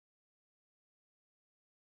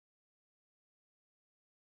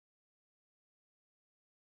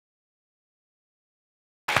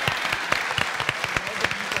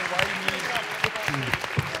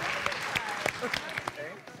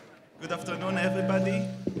everybody.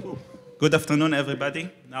 Good afternoon, everybody.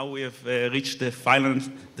 Now we have reached the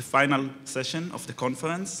final session of the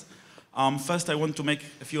conference. First, I want to make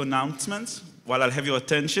a few announcements while I'll have your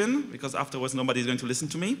attention, because afterwards nobody is going to listen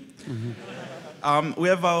to me. We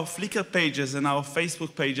have our Flickr pages and our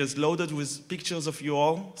Facebook pages loaded with pictures of you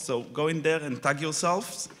all, so go in there and tag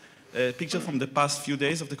yourselves. Pictures from the past few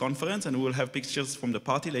days of the conference, and we will have pictures from the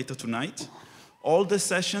party later tonight. All the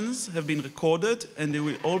sessions have been recorded, and they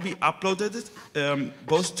will all be uploaded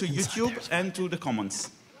both to YouTube and to the Commons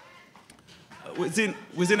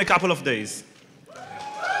within a couple of days.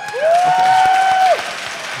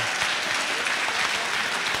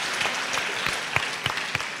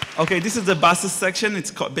 Okay, this is the buses section.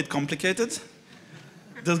 It's a bit complicated.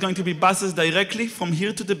 There's going to be buses directly from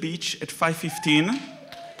here to the beach at 5:15.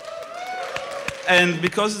 And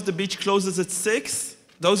because the beach closes at 6,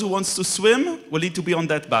 those who want to swim will need to be on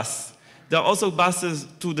that bus. There are also buses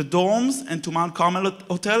to the dorms and to Mount Carmel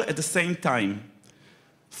Hotel at the same time.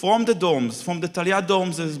 From the dorms, from the Talia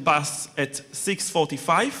dorms, there's a bus at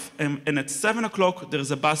 6:45, and at 7 o'clock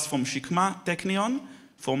there's a bus from Shikma Technion,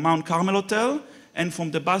 from Mount Carmel Hotel, and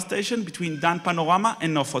from the bus station between Dan Panorama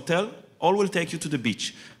and North Hotel. All will take you to the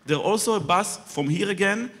beach. There's also a bus from here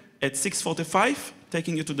again at 6:45,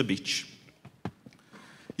 taking you to the beach.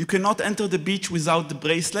 You cannot enter the beach without the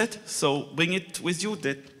bracelet, so bring it with you.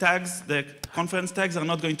 The tags, the conference tags, are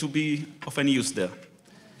not going to be of any use there.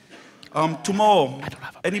 Tomorrow,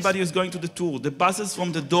 anybody who's going to the tour, the buses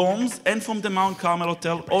from the dorms and from the Mount Carmel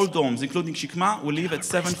Hotel, all dorms, including Shikma, will leave at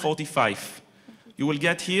 7:45. You will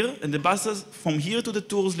get here, and the buses from here to the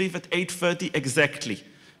tours leave at 8:30 exactly.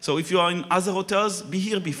 So if you are in other hotels, be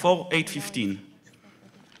here before 8:15.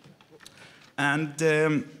 And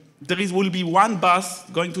there will be one bus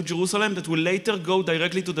going to Jerusalem that will later go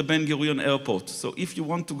directly to the Ben Gurion airport. So if you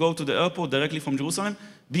want to go to the airport directly from Jerusalem,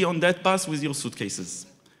 be on that bus with your suitcases.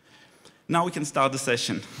 Now we can start the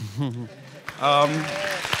session.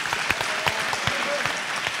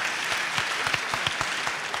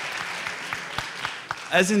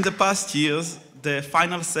 As in the past years, the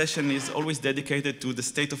final session is always dedicated to the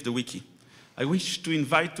state of the wiki. I wish to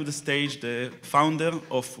invite to the stage the founder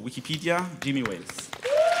of Wikipedia, Jimmy Wales.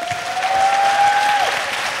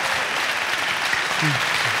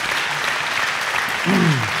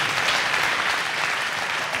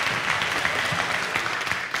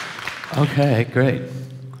 Okay, great.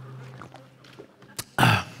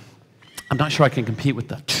 I'm not sure I can compete with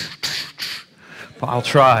the, but I'll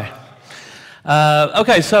try.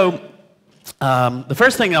 Okay, so the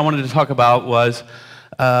first thing I wanted to talk about was,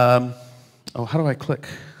 oh, how do I click?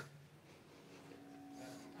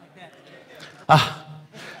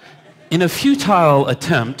 In a futile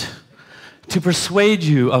attempt to persuade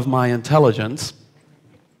you of my intelligence,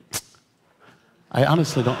 I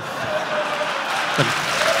honestly don't.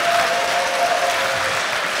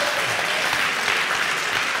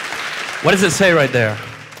 What does it say right there?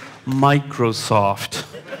 Microsoft.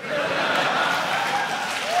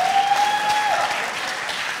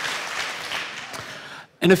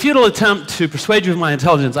 In a futile attempt to persuade you of my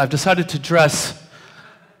intelligence, I've decided to dress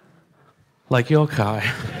like yokai.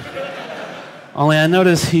 Only I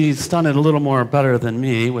notice he's done it a little more better than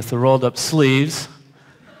me with the rolled up sleeves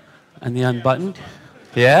and the unbuttoned.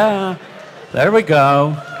 Yeah, there we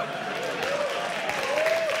go.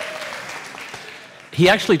 He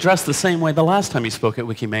actually dressed the same way the last time he spoke at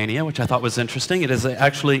Wikimania, which I thought was interesting. It is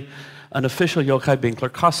actually an official Yokai Binkler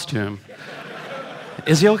costume.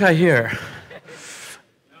 Is Yokai here?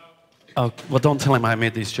 Oh, well, don't tell him I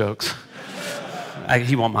made these jokes.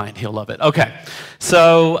 He won't mind. He'll love it. Okay.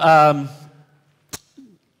 So,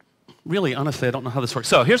 really, honestly, I don't know how this works.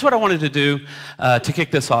 So here's what I wanted to do to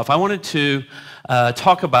kick this off. I wanted to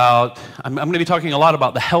talk about, I'm going to be talking a lot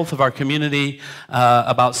about the health of our community,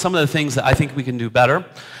 about some of the things that I think we can do better.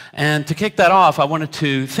 And to kick that off, I wanted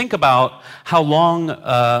to think about how long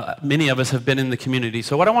many of us have been in the community.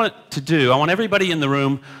 So what I want to do, I want everybody in the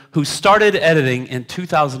room who started editing in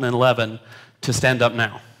 2011 to stand up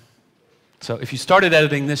now. So if you started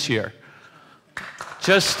editing this year,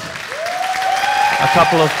 just a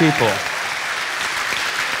couple of people.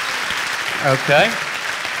 Okay.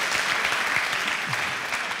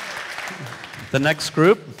 The next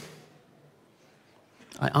group.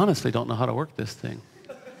 I honestly don't know how to work this thing.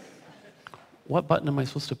 What button am I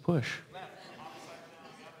supposed to push?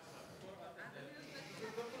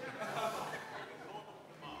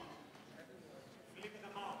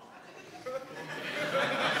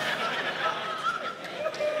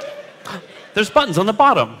 There's buttons on the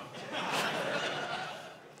bottom.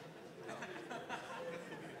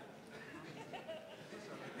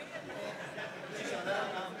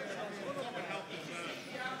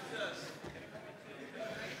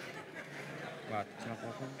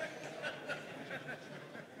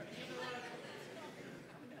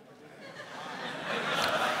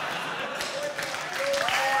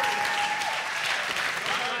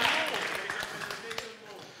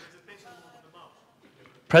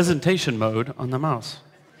 Presentation mode on the mouse.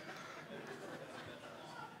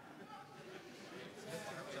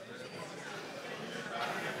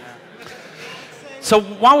 So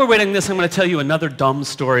while we're waiting this, I'm going to tell you another dumb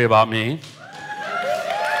story about me.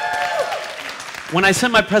 When I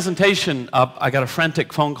sent my presentation up, I got a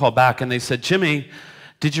frantic phone call back, and they said, Jimmy,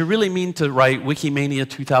 did you really mean to write Wikimania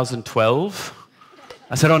 2012?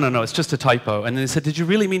 I said, oh, no, it's just a typo. And then they said, did you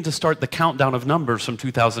really mean to start the countdown of numbers from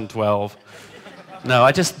 2012?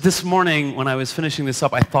 No, this morning when I was finishing this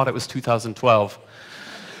up, I thought it was 2012.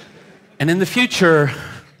 And in the future,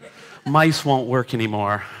 mice won't work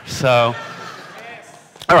anymore. So,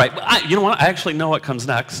 all right, you know what? I actually know what comes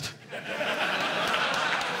next.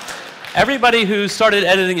 Everybody who started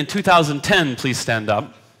editing in 2010, please stand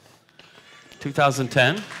up.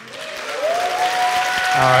 2010. All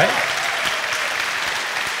right.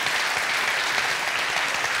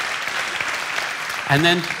 And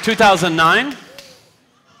then 2009.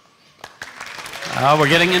 We're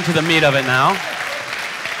getting into the meat of it now.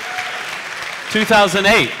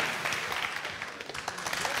 2008.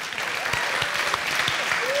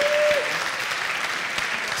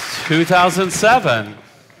 2007.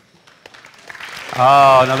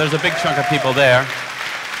 Oh, no, there's a big chunk of people there.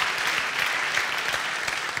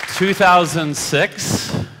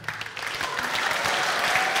 2006.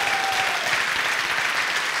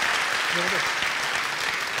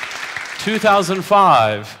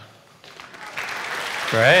 2005.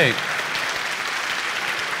 Great.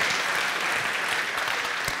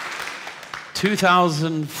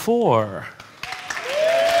 2004.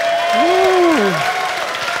 Woo.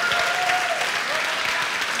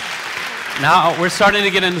 Now we're starting to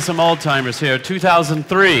get into some old timers here.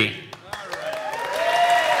 2003.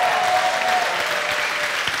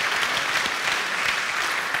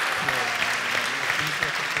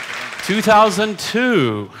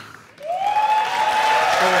 2002.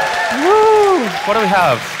 Woo! What do we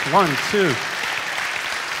have? 1, 2.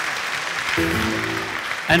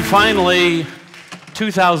 And finally,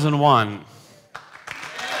 2001.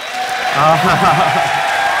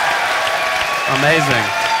 Amazing.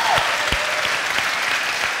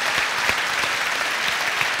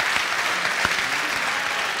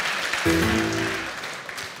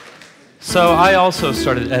 So I also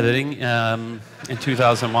started editing in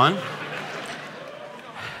 2001.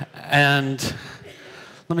 And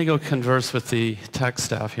let me go converse with the tech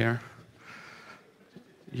staff here.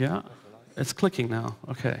 Yeah, it's clicking now.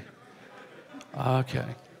 Okay. Okay.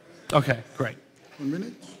 Okay, great. 1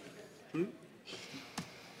 minute.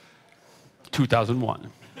 2001.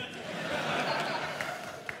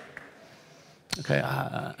 Okay,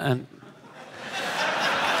 and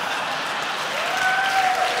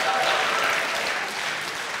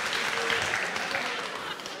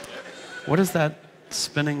what is that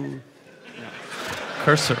spinning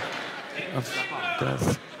cursor of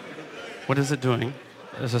death? What is it doing?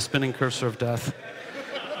 There's a spinning cursor of death.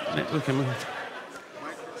 We can move.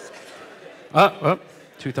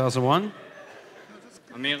 2001.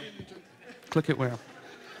 Amir. Click it where?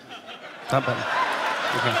 That button.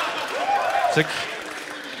 Okay.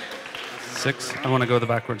 6. I want to go the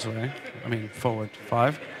backwards way. I mean, forward.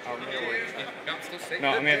 5.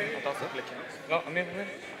 No, Amir. No, Amir.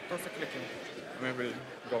 Amir will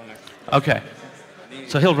go next. Okay.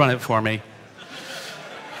 So he'll run it for me.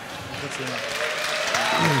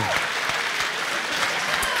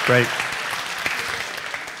 Great.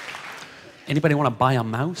 Anybody want to buy a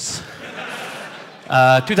mouse?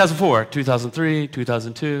 2004, 2003,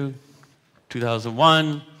 2002,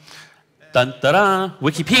 2001. Dun, da, da.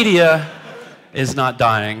 Wikipedia is not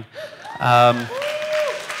dying.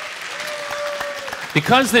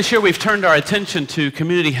 Because this year we've turned our attention to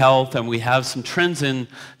community health and we have some trends in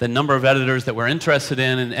the number of editors that we're interested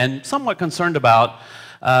in and somewhat concerned about,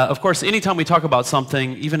 of course, anytime we talk about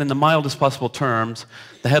something, even in the mildest possible terms,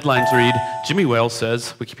 the headlines read, Jimmy Wales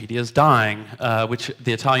says Wikipedia is dying, which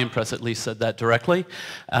the Italian press at least said that directly.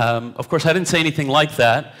 Of course, I didn't say anything like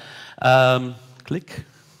that. Click.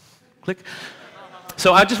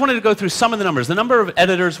 So I just wanted to go through some of the numbers. The number of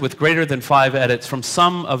editors with greater than 5 edits from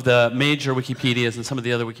some of the major Wikipedias and some of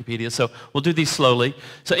the other Wikipedias. So we'll do these slowly.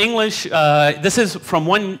 So English, this is from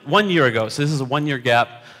one year ago. So this is a 1-year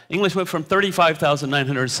gap. English went from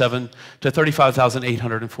 35,907 to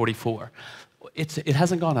 35,844. It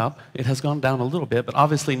hasn't gone up. It has gone down a little bit, but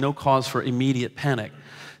obviously no cause for immediate panic.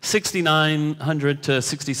 6,900 to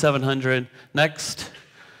 6,700. Next.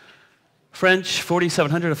 French,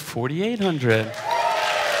 4,700 to 4,800.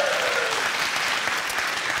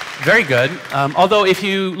 Very good. Although if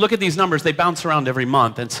you look at these numbers, they bounce around every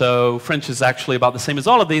month. And so French is actually about the same as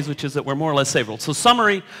all of these, which is that we're more or less stable. So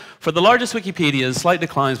summary, for the largest Wikipedias, slight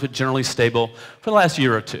declines, but generally stable for the last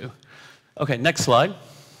year or two. OK, next slide.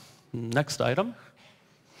 Next item.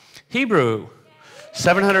 Hebrew,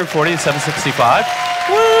 740 to 765.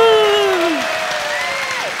 Woo!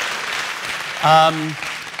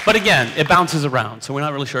 But again, it bounces around, so we're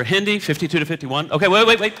not really sure. Hindi, 52 to 51. OK,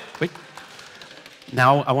 wait.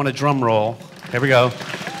 Now I want a drum roll. Here we go.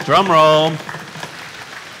 Drum roll.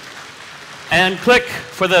 And click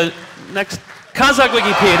for the next Kazakh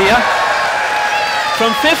Wikipedia.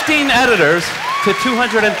 From 15 editors to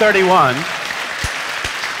 231.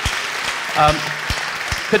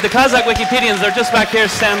 Could the Kazakh Wikipedians, they're just back here,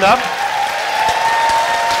 stand up?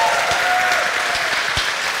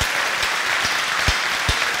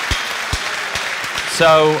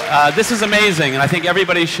 So this is amazing, and I think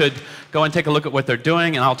everybody should go and take a look at what they're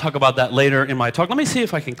doing, and I'll talk about that later in my talk. Let me see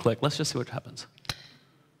if I can click. Let's just see what happens.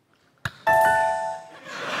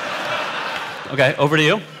 OK, over to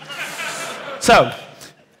you. So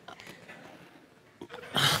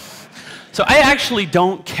I actually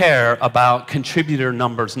don't care about contributor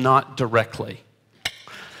numbers, not directly.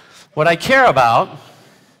 What I care about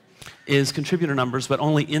is contributor numbers, but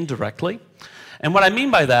only indirectly. And what I mean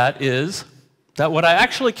by that is that what I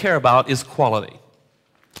actually care about is quality.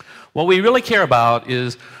 What we really care about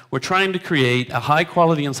is we're trying to create a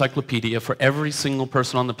high-quality encyclopedia for every single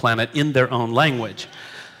person on the planet in their own language.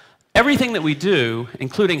 Everything that we do,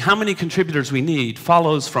 including how many contributors we need,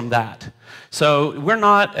 follows from that. So we're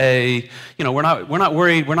not worried,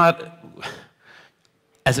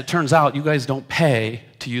 as it turns out, you guys don't pay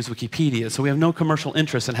to use Wikipedia, so we have no commercial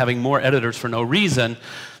interest in having more editors for no reason.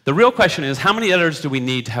 The real question is, how many editors do we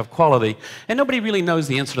need to have quality? And nobody really knows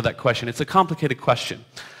the answer to that question. It's a complicated question.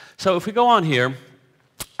 So if we go on here,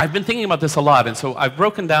 I've been thinking about this a lot, and so I've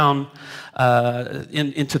broken down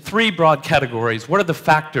into three broad categories. What are the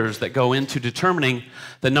factors that go into determining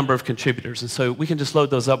the number of contributors? And so we can just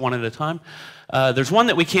load those up one at a time. There's one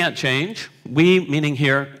that we can't change, we meaning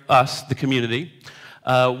here us, the community.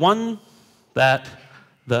 One that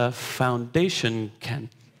the foundation can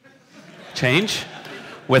change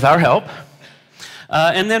with our help.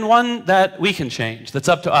 And then one that we can change, that's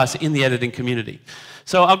up to us in the editing community.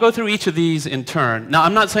 So I'll go through each of these in turn. Now,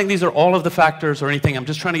 I'm not saying these are all of the factors or anything. I'm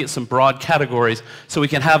just trying to get some broad categories so we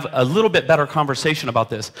can have a little bit better conversation about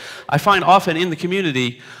this. I find often in the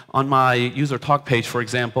community, on my user talk page, for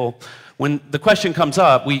example, when the question comes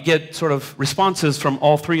up, we get sort of responses from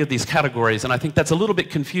all three of these categories. And I think that's a little bit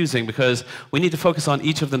confusing because we need to focus on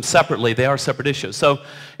each of them separately. They are separate issues. So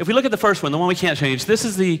if we look at the first one, the one we can't change, this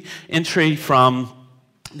is the entry from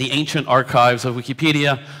the ancient archives of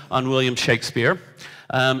Wikipedia on William Shakespeare.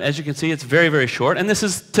 As you can see, it's very, very short. And this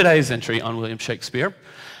is today's entry on William Shakespeare.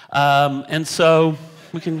 And so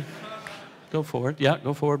we can go forward. Yeah,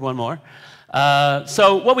 go forward one more.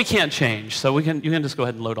 So what we can't change, so you can just go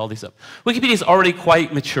ahead and load all these up. Wikipedia is already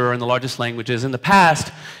quite mature in the largest languages. In the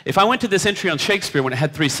past, if I went to this entry on Shakespeare when it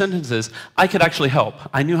had 3 sentences, I could actually help.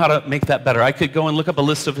 I knew how to make that better. I could go and look up a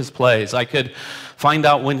list of his plays. I could find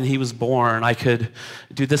out when he was born. I could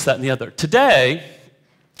do this, that, and the other. Today,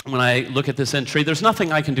 when I look at this entry, there's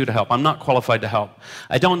nothing I can do to help. I'm not qualified to help.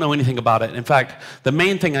 I don't know anything about it. In fact, the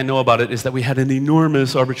main thing I know about it is that we had an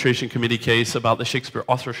enormous arbitration committee case about the Shakespeare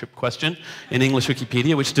authorship question in English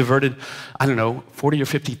Wikipedia, which diverted, I don't know, 40 or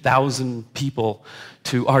 50,000 people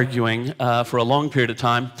to arguing for a long period of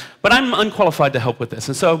time. But I'm unqualified to help with this.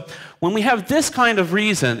 And so when we have this kind of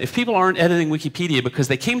reason, if people aren't editing Wikipedia because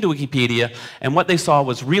they came to Wikipedia and what they saw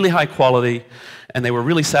was really high quality and they were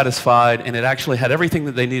really satisfied and it actually had everything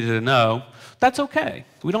that they needed to know, that's okay.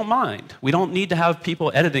 We don't mind. We don't need to have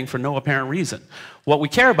people editing for no apparent reason. What we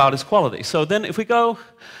care about is quality. So then if we go,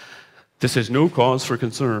 this is no cause for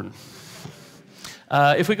concern.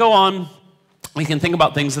 If we go on, we can think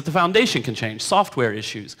about things that the foundation can change, software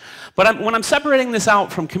issues. But when I'm separating this out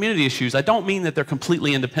from community issues, I don't mean that they're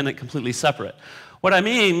completely independent, completely separate. What I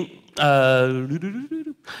mean,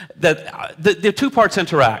 that the two parts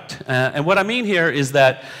interact. And what I mean here is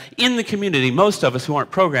that in the community, most of us who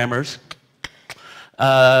aren't programmers,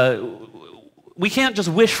 we can't just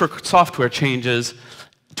wish for software changes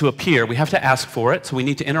to appear. We have to ask for it, so we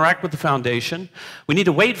need to interact with the foundation. We need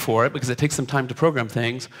to wait for it because it takes some time to program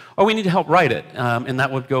things, or we need to help write it, and that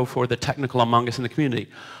would go for the technical among us in the community.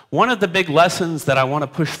 One of the big lessons that I want to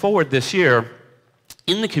push forward this year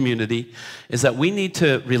in the community is that we need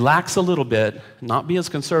to relax a little bit, not be as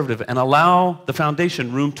conservative, and allow the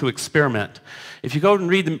foundation room to experiment. If you go and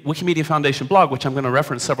read the Wikimedia Foundation blog, which I'm going to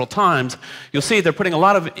reference several times, you'll see they're putting a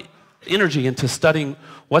lot of energy into studying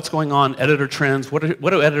what's going on, editor trends, what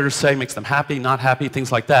do editors say makes them happy, not happy,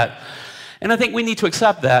 things like that. And I think we need to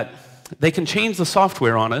accept that. They can change the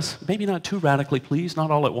software on us, maybe not too radically, please,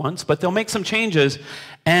 not all at once, but they'll make some changes,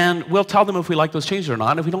 and we'll tell them if we like those changes or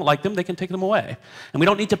not. If we don't like them, they can take them away. And we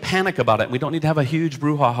don't need to panic about it. We don't need to have a huge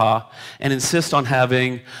brouhaha and insist on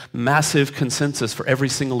having massive consensus for every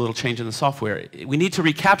single little change in the software. We need to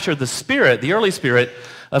recapture the spirit, the early spirit,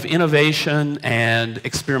 of innovation and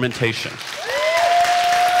experimentation.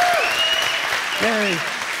 Yay.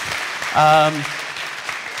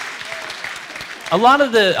 A lot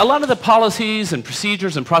of the policies and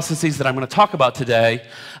procedures and processes that I'm going to talk about today,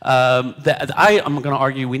 that I'm going to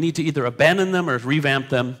argue we need to either abandon them or revamp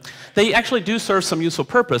them. They actually do serve some useful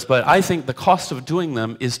purpose, but I think the cost of doing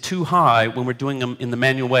them is too high when we're doing them in the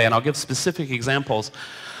manual way, and I'll give specific examples.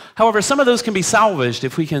 However, some of those can be salvaged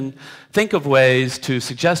if we can think of ways to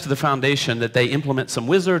suggest to the foundation that they implement some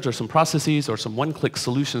wizards or some processes or some one-click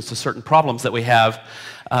solutions to certain problems that we have.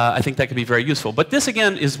 I think that could be very useful. But this,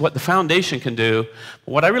 again, is what the foundation can do.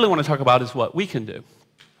 What I really want to talk about is what we can do.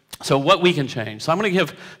 So what we can change. So I'm going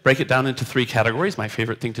to break it down into 3 categories, my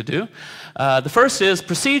favorite thing to do. The first is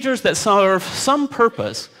procedures that serve some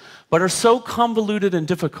purpose, but are so convoluted and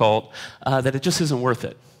difficult that it just isn't worth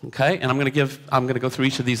it. Okay? And I'm going to go through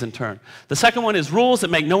each of these in turn. The second one is rules that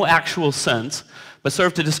make no actual sense, but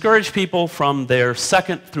serve to discourage people from their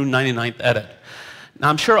 2nd through 99th edit. Now,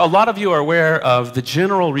 I'm sure a lot of you are aware of the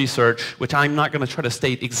general research, which I'm not going to try to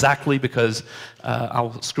state exactly because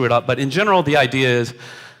I'll screw it up, but in general, the idea is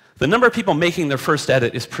the number of people making their first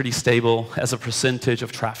edit is pretty stable as a percentage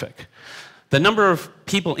of traffic. The number of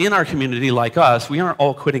people in our community like us, we aren't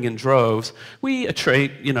all quitting in droves. We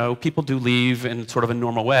attrite, people do leave in sort of a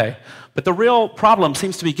normal way. But the real problem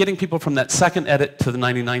seems to be getting people from that 2nd edit to the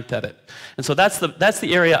 99th edit. And so that's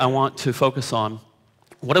the area I want to focus on.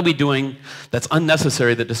 What are we doing that's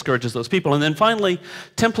unnecessary that discourages those people? And then finally,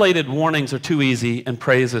 templated warnings are too easy and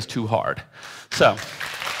praise is too hard. So,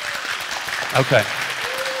 okay.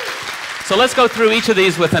 So let's go through each of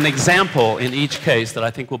these with an example in each case that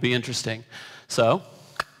I think will be interesting. So,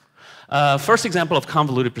 first example of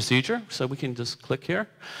convoluted procedure. So we can just click here.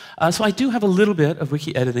 So I do have a little bit of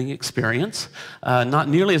wiki editing experience, not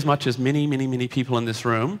nearly as much as many people in this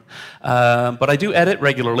room. But I do edit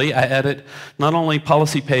regularly. I edit not only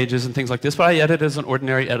policy pages and things like this, but I edit as an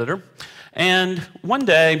ordinary editor. And one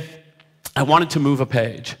day, I wanted to move a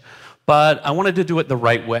page, but I wanted to do it the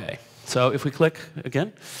right way. So if we click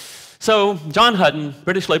again. So John Hutton,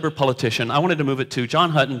 British Labour politician, I wanted to move it to John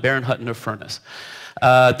Hutton, Baron Hutton of Furness.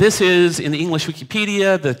 This is, in the English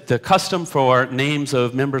Wikipedia, the custom for names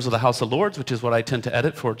of members of the House of Lords, which is what I tend to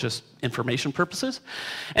edit for just information purposes.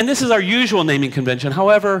 And this is our usual naming convention.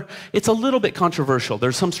 However, it's a little bit controversial.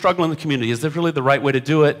 There's some struggle in the community. Is this really the right way to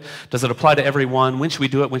do it? Does it apply to everyone? When should we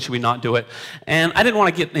do it? When should we not do it? And I didn't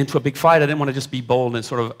want to get into a big fight. I didn't want to just be bold and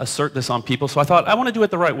sort of assert this on people. So I thought, I want to do it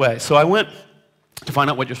the right way. So I went to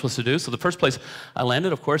find out what you're supposed to do. So the first place I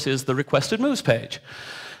landed, of course, is the requested moves page.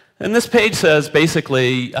 And this page says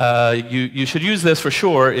basically you should use this for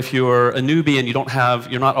sure if you're a newbie and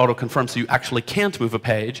you're not auto-confirmed, so you actually can't move a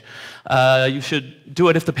page. You should do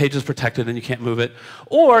it if the page is protected and you can't move it.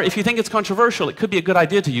 Or if you think it's controversial, it could be a good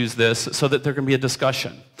idea to use this so that there can be a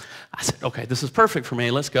discussion. I said, okay, this is perfect for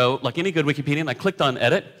me. Let's go. Like any good Wikipedian, I clicked on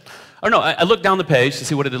edit. Or no, I looked down the page to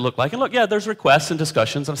see what it would look like. And look, yeah, there's requests and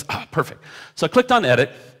discussions. And I said, perfect. So I clicked on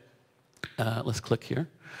edit. Let's click here.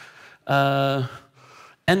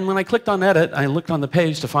 And when I clicked on edit, I looked on the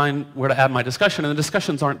page to find where to add my discussion, and the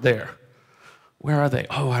discussions aren't there. Where are they?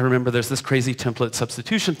 Oh, I remember there's this crazy template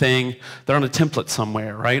substitution thing. They're on a template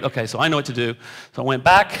somewhere, right? Okay, so I know what to do. So I went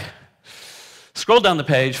back, scrolled down the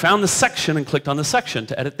page, found the section, and clicked on the section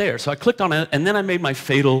to edit there. So I clicked on it, and then I made my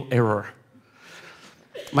fatal error.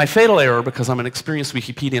 My fatal error, because I'm an experienced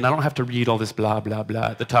Wikipedian, I don't have to read all this blah, blah,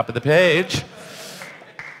 blah at the top of the page.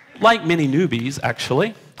 Like many newbies,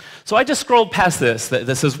 actually. So I just scrolled past this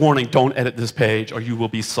that says, warning, don't edit this page or you will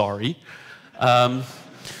be sorry. And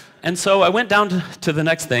so I went down to the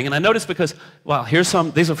next thing, and I noticed because, well,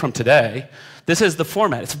 these are from today. This is the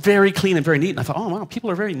format. It's very clean and very neat. And I thought, oh, wow,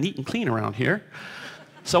 people are very neat and clean around here.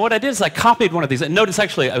 So what I did is I copied one of these. And notice,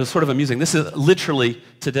 actually, I was sort of amusing. This is literally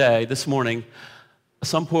today, this morning,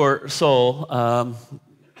 some poor soul,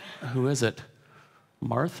 who is it?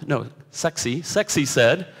 Marth? No, Sexy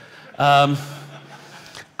said,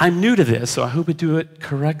 I'm new to this, so I hope I do it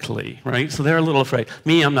correctly, right? So they're a little afraid.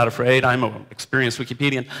 Me, I'm not afraid. I'm an experienced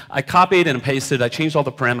Wikipedian. I copied and pasted. I changed all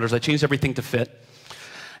the parameters. I changed everything to fit.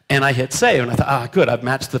 And I hit save. And I thought, good, I've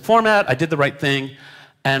matched the format. I did the right thing.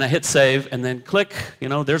 And I hit save, and then click.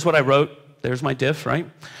 There's what I wrote. There's my diff, right?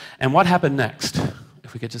 And what happened next?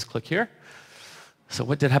 If we could just click here. So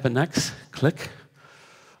what did happen next? Click.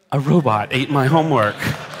 A robot ate my homework.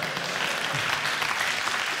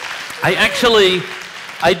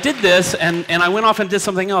 I did this, and I went off and did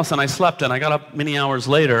something else, and I slept, and I got up many hours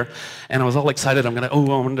later, and I was all excited. I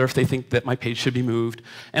wonder if they think that my page should be moved.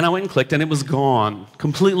 And I went and clicked, and it was gone,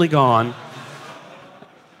 completely gone.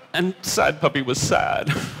 And Sad Puppy was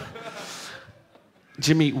sad.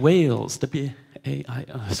 Jimmy Wales, W-A-I,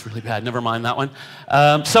 oh, that's really bad, never mind that one.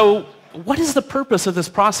 So what is the purpose of this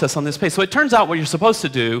process on this page? So it turns out what you're supposed to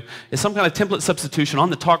do is some kind of template substitution on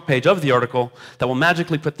the talk page of the article that will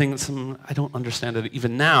magically put things, I don't understand it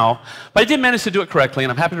even now, but I did manage to do it correctly,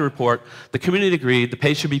 and I'm happy to report the community agreed, the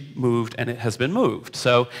page should be moved, and it has been moved.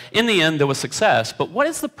 So in the end, there was success, but what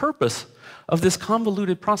is the purpose of this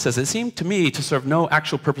convoluted process? It seemed to me to serve no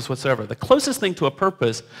actual purpose whatsoever. The closest thing to a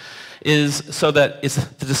purpose is so that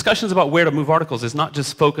the discussions about where to move articles is not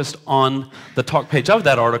just focused on the talk page of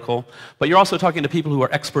that article, but you're also talking to people who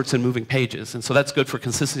are experts in moving pages, and so that's good for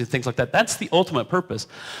consistency and things like that. That's the ultimate purpose.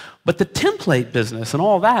 But the template business and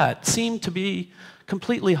all that seemed to be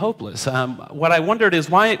completely hopeless. What I wondered is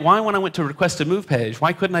why when I went to request a move page,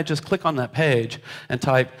 why couldn't I just click on that page and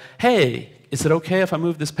type, hey, is it okay if I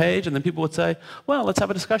move this page? And then people would say, well, let's have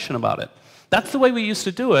a discussion about it. That's the way we used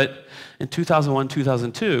to do it in 2001,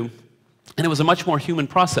 2002. And it was a much more human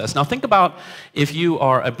process. Now think about if you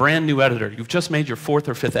are a brand new editor, you've just made your 4th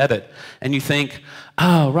or 5th edit, and you think,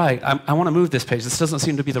 oh, right, I want to move this page. This doesn't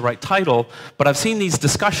seem to be the right title, but I've seen these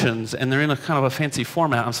discussions, and they're in a kind of a fancy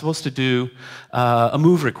format. I'm supposed to do a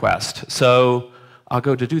move request, so I'll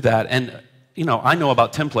go to do that. And I know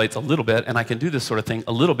about templates a little bit, and I can do this sort of thing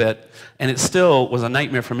a little bit, and it still was a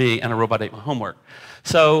nightmare for me, and a robot ate my homework.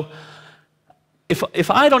 So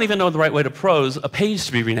if I don't even know the right way to prose a page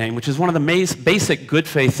to be renamed, which is one of the basic good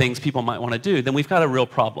faith things people might want to do, then we've got a real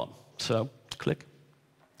problem. So click.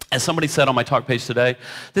 As somebody said on my talk page today,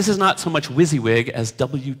 this is not so much WYSIWYG as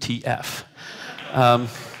WTF.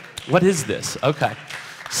 What is this? Okay.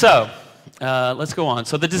 So let's go on.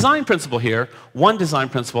 So the design principle here, one design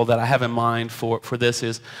principle that I have in mind for this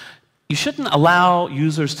is you shouldn't allow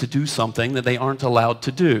users to do something that they aren't allowed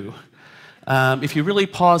to do. If you really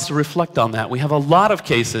pause to reflect on that, we have a lot of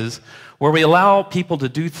cases where we allow people to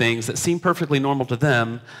do things that seem perfectly normal to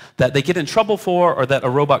them that they get in trouble for or that a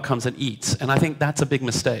robot comes and eats. And I think that's a big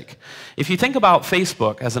mistake. If you think about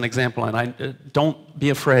Facebook as an example, and don't be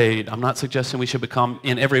afraid, I'm not suggesting we should become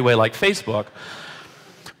in every way like Facebook,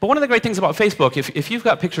 but one of the great things about Facebook, if you've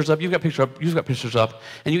got pictures up, you've got pictures up, you've got pictures up,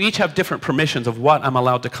 and you each have different permissions of what I'm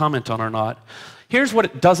allowed to comment on or not, here's what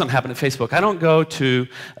it doesn't happen at Facebook. I don't go to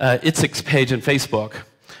Itzik's page in Facebook,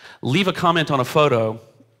 leave a comment on a photo,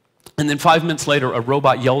 and then 5 minutes later a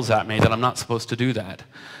robot yells at me that I'm not supposed to do that.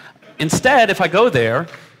 Instead, if I go there,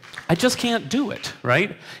 I just can't do it,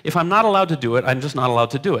 right? If I'm not allowed to do it, I'm just not allowed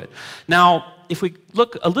to do it. Now, if we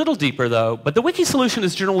look a little deeper, though, but the wiki solution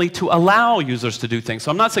is generally to allow users to do things. So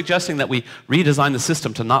I'm not suggesting that we redesign the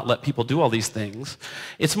system to not let people do all these things.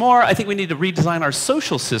 It's more, I think we need to redesign our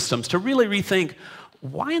social systems to really rethink,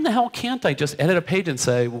 why in the hell can't I just edit a page and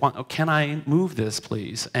say, can I move this,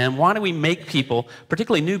 please? And why do we make people,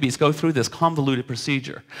 particularly newbies, go through this convoluted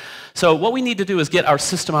procedure? So what we need to do is get our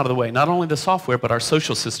system out of the way, not only the software, but our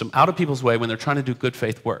social system out of people's way when they're trying to do good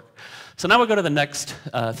faith work. So now we'll go to the next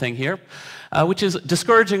thing here, which is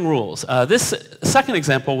discouraging rules. This second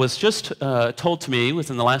example was just told to me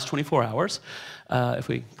within the last 24 hours. If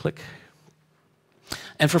we click.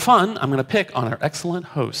 And for fun, I'm going to pick on our excellent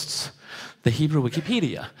hosts, the Hebrew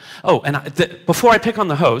Wikipedia. Oh, and before I pick on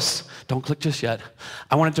the hosts, don't click just yet,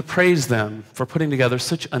 I wanted to praise them for putting together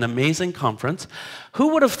such an amazing conference. Who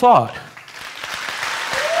would have thought?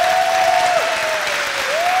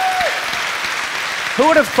 Who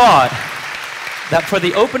would have thought that for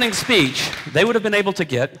the opening speech, they would have been able to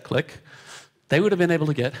get, click, they would have been able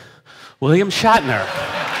to get William Shatner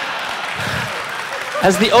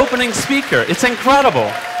as the opening speaker. It's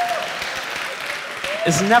incredible.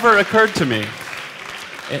 It's never occurred to me.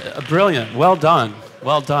 Brilliant. Well done.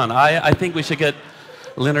 Well done. I think we should get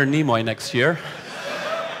Leonard Nimoy next year.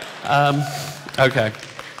 Okay.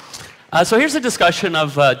 So here's a discussion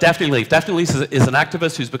of Daphne Leaf. Daphne Leaf is an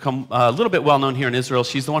activist who's become a little bit well-known here in Israel.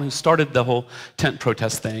 She's the one who started the whole tent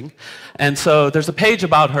protest thing. And so there's a page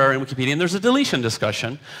about her in Wikipedia, and there's a deletion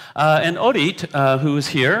discussion. And Orit, who is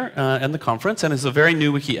here at the conference and is a very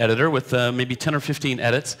new wiki editor with maybe 10 or 15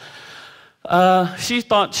 edits, she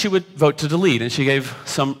thought she would vote to delete, and she gave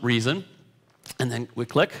some reason. And then we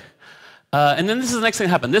click. And then this is the next thing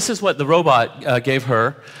that happened. This is what the robot gave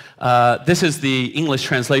her. This is the English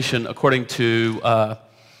translation according to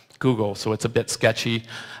Google, so it's a bit sketchy.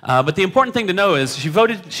 But the important thing to know is she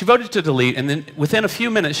voted to delete, and then within a few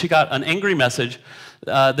minutes she got an angry message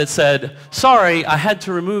that said, "Sorry, I had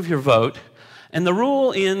to remove your vote." And the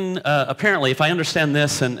rule in, apparently, if I understand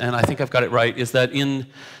this, and I think I've got it right, is that in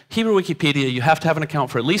Hebrew Wikipedia you have to have an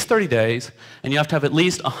account for at least 30 days, and you have to have at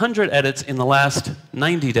least 100 edits in the last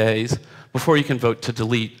 90 days before you can vote to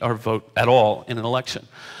delete or vote at all in an election,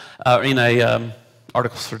 in a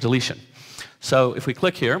articles for deletion. So if we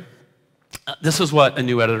click here, this is what a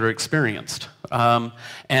new editor experienced.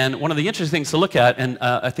 And one of the interesting things to look at, and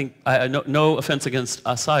I think, no offense against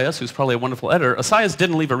Asayas, who's probably a wonderful editor, Asayas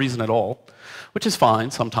didn't leave a reason at all, which is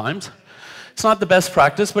fine sometimes. It's not the best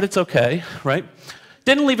practice, but it's okay, right?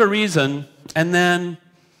 Didn't leave a reason, and then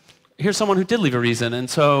here's someone who did leave a reason. And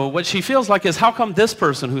so what she feels like is, how come this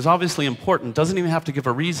person, who's obviously important, doesn't even have to give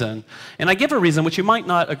a reason? And I give a reason, which you might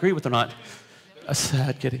not agree with or not. A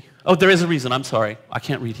sad kitty. Oh, there is a reason. I'm sorry. I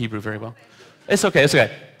can't read Hebrew very well. It's okay. It's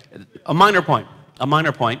okay. A minor point. A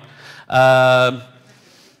minor point. The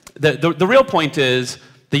real point is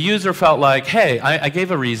the user felt like, hey, I gave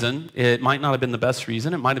a reason. It might not have been the best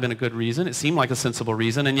reason. It might have been a good reason. It seemed like a sensible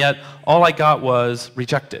reason. And yet, all I got was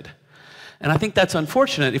rejected. And I think that's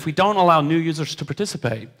unfortunate if we don't allow new users to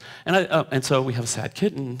participate. And so we have a sad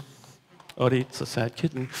kitten. Ori, it's a sad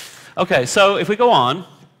kitten. Okay, so if we go on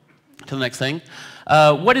to the next thing,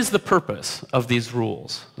 what is the purpose of these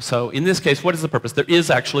rules? So in this case, what is the purpose? There is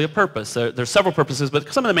actually a purpose. There's several purposes,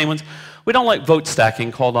 but some of the main ones, we don't like vote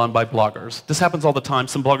stacking called on by bloggers. This happens all the time.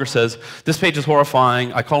 Some blogger says, this page is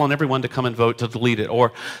horrifying. I call on everyone to come and vote to delete it.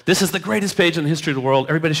 Or, this is the greatest page in the history of the world.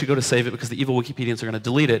 Everybody should go to save it because the evil Wikipedians are going to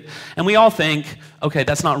delete it. And we all think, okay,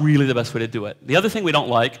 that's not really the best way to do it. The other thing we don't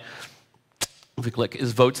like, if we click,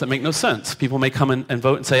 is votes that make no sense. People may come in and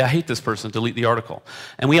vote and say, I hate this person, delete the article.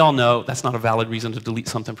 And we all know that's not a valid reason to delete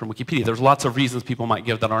something from Wikipedia. There's lots of reasons people might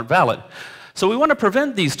give that aren't valid. So we want to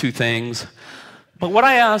prevent these two things. But what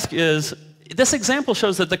I ask is, this example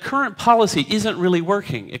shows that the current policy isn't really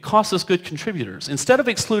working. It costs us good contributors. Instead of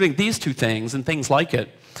excluding these two things and things like it,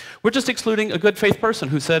 we're just excluding a good faith person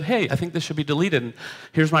who said, hey, I think this should be deleted, and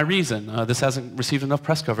here's my reason. This hasn't received enough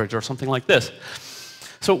press coverage or something like this.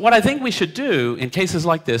 So what I think we should do in cases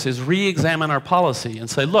like this is re-examine our policy and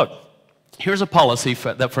say, look, here's a policy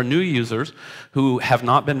that for new users who have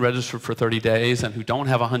not been registered for 30 days and who don't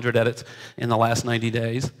have 100 edits in the last 90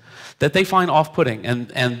 days, that they find off-putting,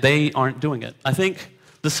 and they aren't doing it. I think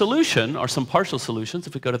the solution, or some partial solutions,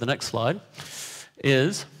 if we go to the next slide,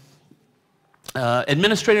 is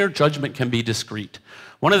administrator judgment can be discreet.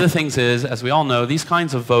 One of the things is, as we all know, these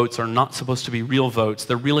kinds of votes are not supposed to be real votes.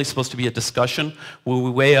 They're really supposed to be a discussion where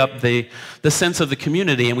we weigh up the sense of the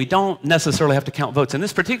community, and we don't necessarily have to count votes. In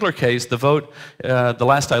this particular case, the vote, the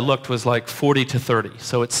last I looked, was like 40 to 30.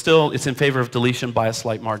 So it's in favor of deletion by a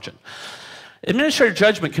slight margin. Administrative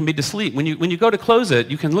judgment can be discreet. When you go to close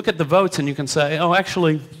it, you can look at the votes and you can say, oh,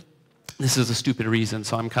 actually, this is a stupid reason,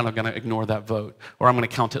 so I'm kind of going to ignore that vote, or I'm going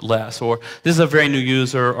to count it less, or this is a very new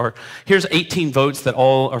user, or here's 18 votes that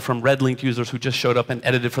all are from red-linked users who just showed up and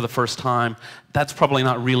edited for the first time. That's probably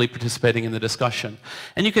not really participating in the discussion.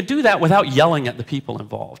 And you could do that without yelling at the people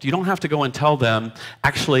involved. You don't have to go and tell them,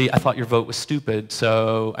 actually, I thought your vote was stupid,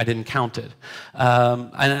 so I didn't count it.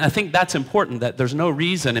 And I think that's important, that there's no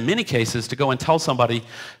reason, in many cases, to go and tell somebody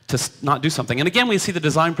to not do something. And again, we see the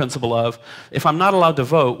design principle of, if I'm not allowed to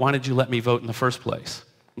vote, why did you let me vote in the first place?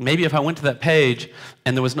 Maybe if I went to that page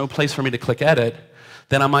and there was no place for me to click edit,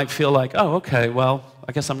 then I might feel like, oh, okay, well,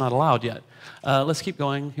 I guess I'm not allowed yet. Let's keep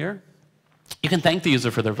going here. You can thank the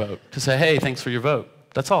user for their vote, to say, hey, thanks for your vote.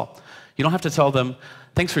 That's all. You don't have to tell them,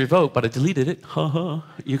 thanks for your vote, but I deleted it.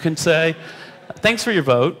 You can say, thanks for your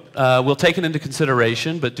vote. We'll take it into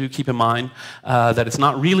consideration, but do keep in mind that it's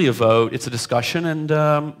not really a vote. It's a discussion, and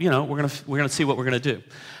we're going to see what we're going to do.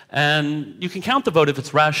 And you can count the vote if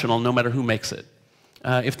it's rational, no matter who makes it.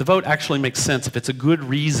 if the vote actually makes sense, if it's a good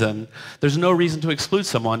reason, there's no reason to exclude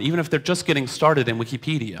someone, even if they're just getting started in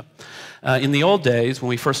Wikipedia. In the old days, when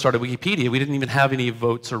we first started Wikipedia, we didn't even have any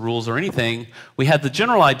votes or rules or anything. We had the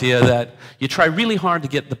general idea that you try really hard to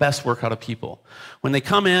get the best work out of people. When they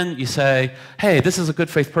come in, you say, hey, this is a good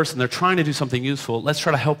faith person. They're trying to do something useful. Let's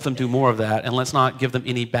try to help them do more of that, and let's not give them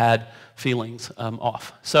any bad feelings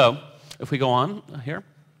off. So if we go on here.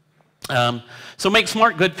 So make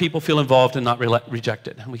smart, good people feel involved and not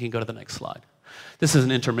rejected. And we can go to the next slide. This is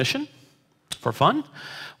an intermission for fun.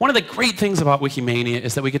 One of the great things about Wikimania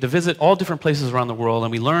is that we get to visit all different places around the world,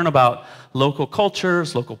 and we learn about local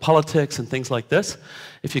cultures, local politics, and things like this.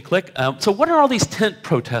 If you click, so what are all these tent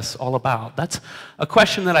protests all about? That's a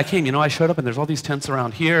question that I came. You know, I showed up, and there's all these tents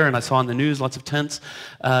around here, and I saw in the news lots of tents.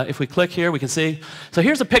 If we click here, we can see. So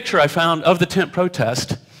here's a picture I found of the tent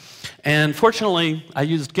protest. And fortunately, I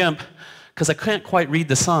used GIMP because I can't quite read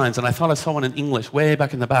the signs, and I thought I saw one in English way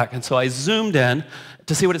back in the back. And so I zoomed in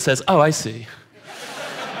to see what it says. Oh, I see.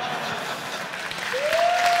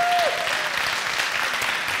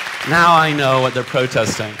 Now I know what they're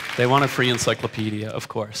protesting. They want a free encyclopedia, of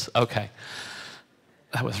course. Okay.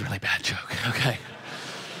 That was a really bad joke. Okay.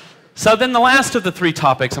 So then the last of the three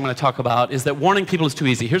topics I'm going to talk about is that warning people is too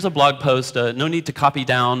easy. Here's a blog post. No need to copy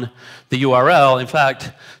down the URL. In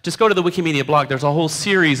fact, just go to the Wikimedia blog. There's a whole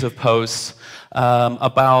series of posts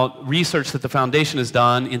about research that the foundation has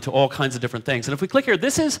done into all kinds of different things. And if we click here,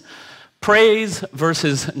 this is praise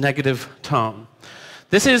versus negative tone.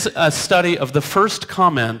 This is a study of the first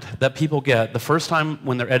comment that people get the first time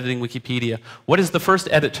when they're editing Wikipedia. What is the first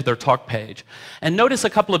edit to their talk page? And notice a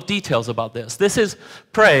couple of details about this. This is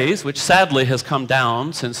praise, which sadly has come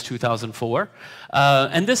down since 2004.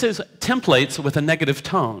 And this is templates with a negative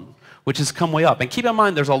tone, which has come way up. And keep in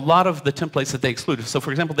mind, there's a lot of the templates that they excluded. So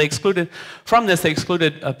for example, they excluded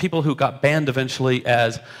people who got banned eventually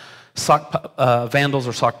as vandals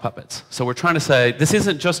or sock puppets. So we're trying to say this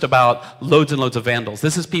isn't just about loads and loads of vandals.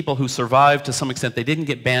 This is people who survived to some extent. They didn't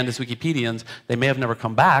get banned as Wikipedians. They may have never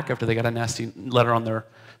come back after they got a nasty letter on their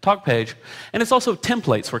talk page. And it's also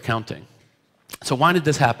templates we're counting. So why did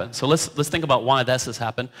this happen? So let's think about why this has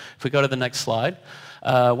happened. If we go to the next slide.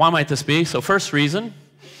 Why might this be? So first reason.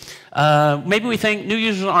 Maybe we think new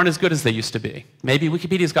users aren't as good as they used to be. Maybe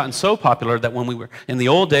Wikipedia's gotten so popular that when we were in the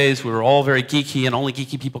old days, we were all very geeky, and only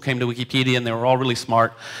geeky people came to Wikipedia, and they were all really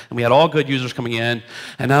smart, and we had all good users coming in,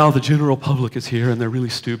 and now the general public is here, and they're really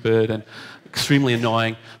stupid and extremely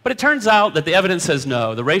annoying. But it turns out that the evidence says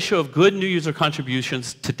no. The ratio of good new user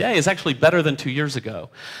contributions today is actually better than 2 years ago.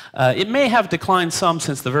 It may have declined some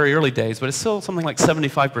since the very early days, but it's still something like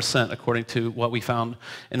 75% according to what we found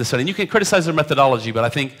in the study. And you can criticize their methodology, but I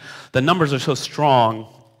think the numbers are so strong,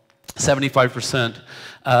 75%,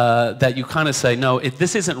 that you kind of say, no,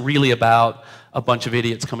 this isn't really about a bunch of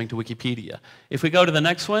idiots coming to Wikipedia. If we go to the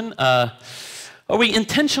next one, are we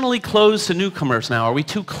intentionally closed to newcomers now? Are we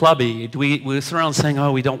too clubby? Do we sit around saying,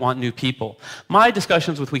 oh, we don't want new people? My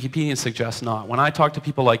discussions with Wikipedians suggest not. When I talk to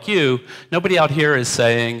people like you, nobody out here is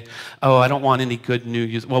saying, oh, I don't want any good new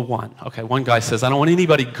users. Well, one. Okay, one guy says, I don't want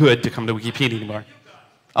anybody good to come to Wikipedia anymore.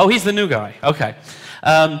 Oh, he's the new guy. Okay.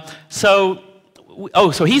 So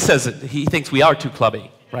he says that he thinks we are too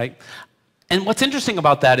clubby, right? And what's interesting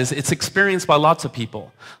about that is it's experienced by lots of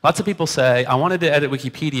people. Lots of people say, I wanted to edit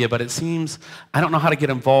Wikipedia, but it seems, I don't know how to get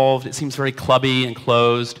involved. It seems very clubby and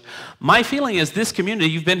closed. My feeling is this community,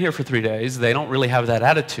 you've been here for 3 days, they don't really have that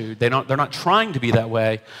attitude. They're not trying to be that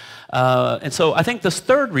way. And so I think this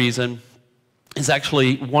third reason is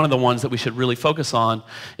actually one of the ones that we should really focus on,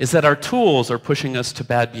 is that our tools are pushing us to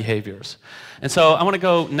bad behaviors. And so I want to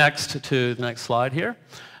go next to the next slide here,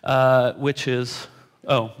 which is,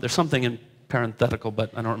 oh, there's something in parenthetical,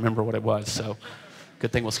 but I don't remember what it was, so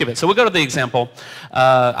good thing we'll skip it. So we'll go to the example.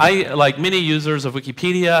 I, like many users of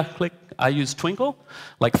Wikipedia, I use Twinkle,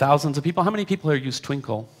 like thousands of people. How many people here use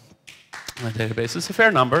Twinkle on a database? It's a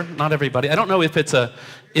fair number, not everybody. I don't know if it's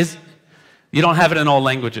you don't have it in all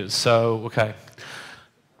languages, so, okay.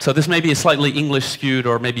 So this may be a slightly English skewed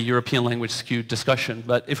or maybe European language skewed discussion,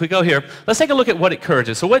 but if we go here, let's take a look at what it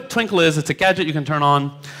encourages. So what Twinkle is, it's a gadget you can turn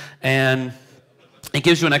on, and it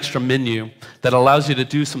gives you an extra menu that allows you to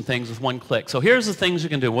do some things with one click. So here's the things you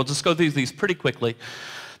can do. We'll just go through these pretty quickly.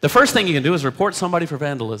 The first thing you can do is report somebody for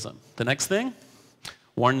vandalism. The next thing,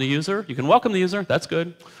 warn the user. You can welcome the user. That's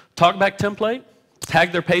good. Talkback template.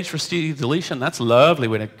 Tag their page for deletion. That's a lovely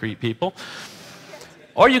way to greet people.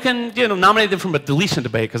 Or you can nominate them from a deletion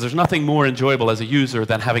debate, because there's nothing more enjoyable as a user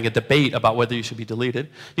than having a debate about whether you should be deleted.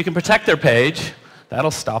 You can protect their page.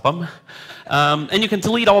 That'll stop them. And you can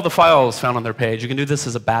delete all the files found on their page. You can do this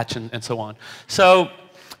as a batch and so on. So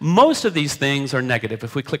Most of these things are negative.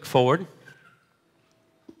 If we click forward,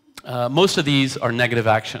 most of these are negative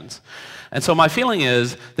actions. And so my feeling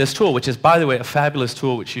is this tool, which is, by the way, a fabulous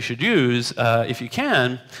tool which you should use if you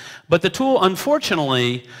can, but the tool,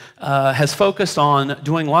 unfortunately, has focused on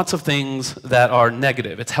doing lots of things that are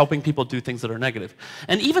negative. It's helping people do things that are negative.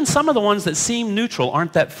 And even some of the ones that seem neutral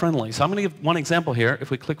aren't that friendly. So I'm going to give one example here. If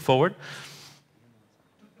we click forward.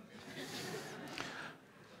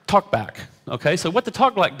 Talkback. Okay, so what the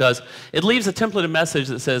talkback does, it leaves a templated message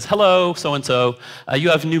that says, hello, so-and-so, you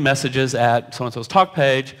have new messages at so-and-so's talk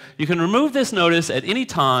page. You can remove this notice at any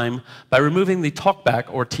time by removing the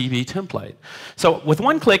talkback or TV template. So with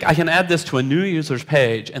one click, I can add this to a new user's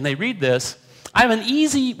page, and they read this. I have an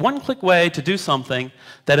easy one-click way to do something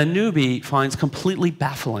that a newbie finds completely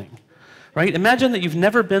baffling. Right? Imagine that you've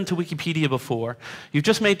never been to Wikipedia before. You've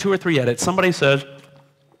just made 2 or 3 edits. Somebody says,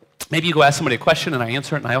 maybe you go ask somebody a question and I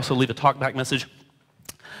answer it, and I also leave a talkback message.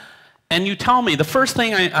 And you tell me, the first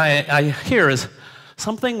thing I hear is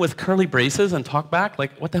something with curly braces and talkback.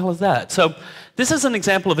 Like, what the hell is that? So this is an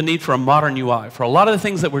example of a need for a modern UI. For a lot of the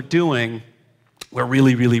things that we're doing, we're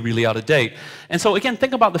really, really, really out of date. And so again,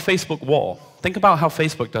 think about the Facebook wall. Think about how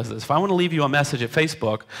Facebook does this. If I want to leave you a message at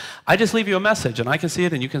Facebook, I just leave you a message, and I can see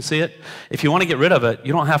it and you can see it. If you want to get rid of it,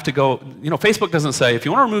 you don't have to go, Facebook doesn't say, if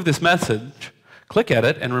you want to remove this message, click at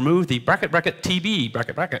it and remove the bracket, TB,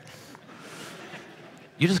 bracket.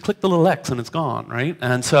 You just click the little X and it's gone, right?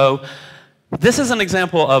 And so this is an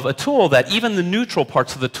example of a tool that even the neutral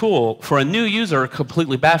parts of the tool for a new user are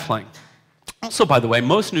completely baffling. Also, by the way,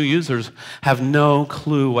 most new users have no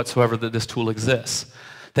clue whatsoever that this tool exists.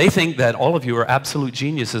 They think that all of you are absolute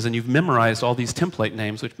geniuses and you've memorized all these template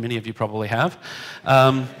names, which many of you probably have.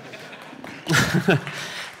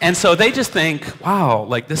 And so they just think, wow,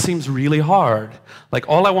 like this seems really hard. Like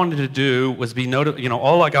all I wanted to do was be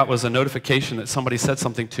all I got was a notification that somebody said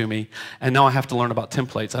something to me, and now I have to learn about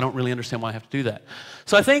templates. I don't really understand why I have to do that.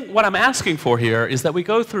 So I think what I'm asking for here is that we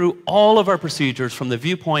go through all of our procedures from the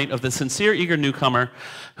viewpoint of the sincere, eager newcomer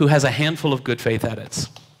who has a handful of good faith edits.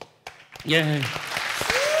 Yay.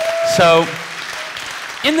 So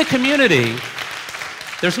in the community,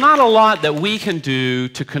 there's not a lot that we can do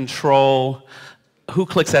to control who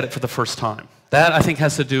clicks at it for the first time. That, I think,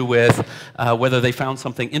 has to do with whether they found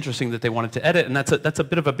something interesting that they wanted to edit, and that's a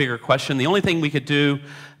bit of a bigger question. The only thing we could do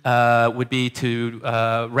would be to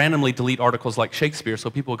randomly delete articles like Shakespeare, so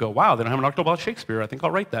people go, wow, they don't have an article about Shakespeare, I think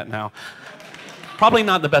I'll write that now. Probably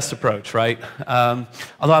not the best approach, right?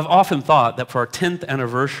 Although I've often thought that for our 10th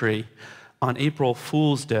anniversary, on April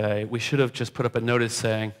Fool's Day, we should have just put up a notice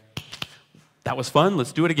saying, that was fun,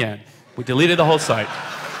 let's do it again. We deleted the whole site.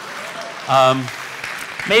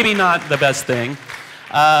 Maybe not the best thing.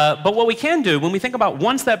 But what we can do, when we think about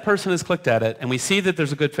once that person has clicked at it and we see that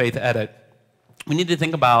there's a good faith edit, we need to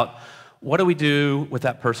think about what do we do with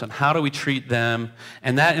that person? How do we treat them?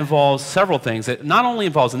 And that involves several things. It not only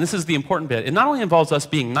involves, and this is the important bit, it not only involves us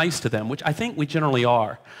being nice to them, which I think we generally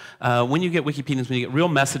are. When you get Wikipedians, when you get real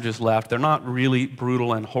messages left, they're not really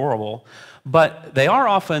brutal and horrible, but they are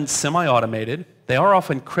often semi-automated. They are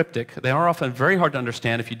often cryptic. They are often very hard to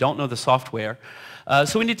understand if you don't know the software.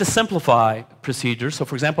 So we need to simplify procedures. So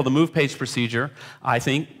for example, the move page procedure, I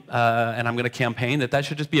think, and I'm going to campaign that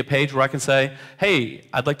should just be a page where I can say, hey,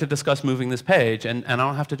 I'd like to discuss moving this page, and I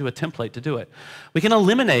don't have to do a template to do it. We can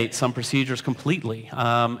eliminate some procedures completely,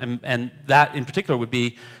 and that in particular would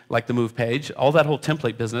be like the move page. All that whole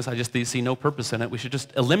template business, I just see no purpose in it. We should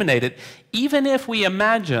just eliminate it, even if we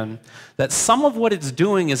imagine that some of what it's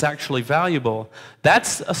doing is actually valuable.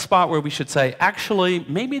 That's a spot where we should say, actually,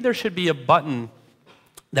 maybe there should be a button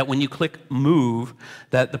that when you click move,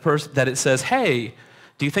 that it says, hey,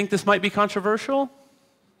 do you think this might be controversial?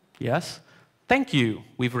 Yes. Thank you.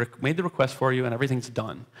 We've made the request for you and everything's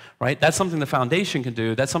done. Right? That's something the foundation can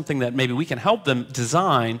do. That's something that maybe we can help them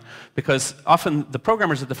design, because often the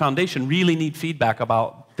programmers at the foundation really need feedback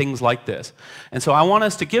about things like this. And so I want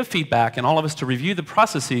us to give feedback and all of us to review the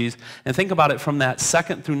processes and think about it from that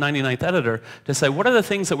 2nd through 99th editor to say, what are the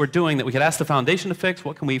things that we're doing that we could ask the foundation to fix?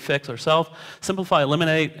 What can we fix ourselves? Simplify,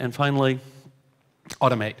 eliminate, and finally,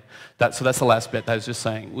 automate. So that's the last bit that I was just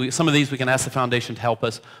saying. Some of these we can ask the foundation to help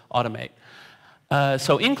us automate.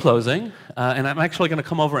 So in closing, and I'm actually going to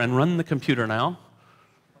come over and run the computer now,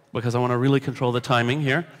 because I want to really control the timing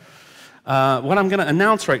here. What I'm going to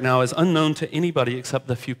announce right now is unknown to anybody except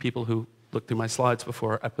the few people who looked through my slides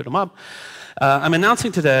before I put them up. I'm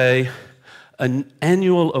announcing today an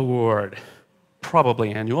annual award,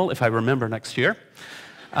 probably annual if I remember next year.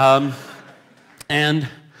 And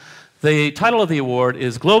the title of the award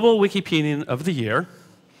is Global Wikipedian of the Year,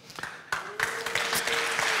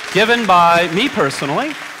 given by me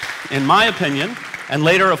personally in my opinion, and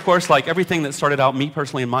later, of course, like everything that started out, me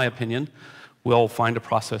personally, in my opinion, we'll find a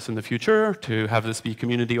process in the future to have this be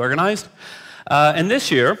community organized. And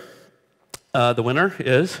this year, the winner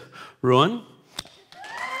is Ruan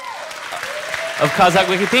of Kazakh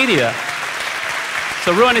Wikipedia.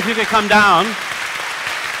 So Ruan, if you could come down.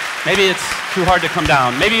 Maybe it's too hard to come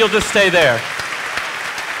down. Maybe you'll just stay there.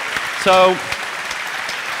 So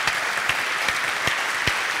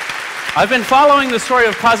I've been following the story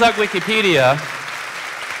of Kazakh Wikipedia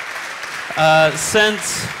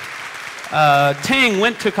since Ting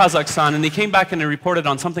went to Kazakhstan, and he came back and he reported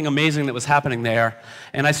on something amazing that was happening there.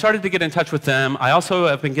 And I started to get in touch with them. I also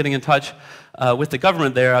have been getting in touch with the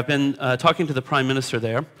government there. I've been talking to the Prime Minister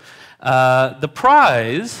there. The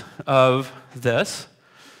prize of this,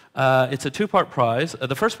 it's a two-part prize.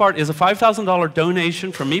 The first part is a $5,000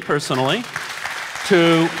 donation from me personally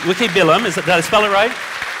to Wikibilam. Did I spell it right?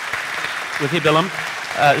 Wikibilam.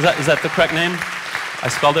 Is that the correct name? I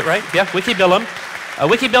spelled it right? Yeah, Wikibilam.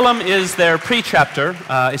 Wikibilam is their pre-chapter.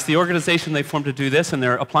 It's the organization they formed to do this, and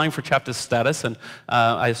they're applying for chapter status, and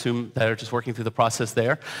I assume they're just working through the process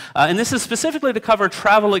there. And this is specifically to cover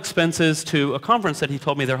travel expenses to a conference that he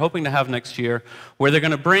told me they're hoping to have next year, where they're going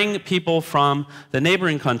to bring people from the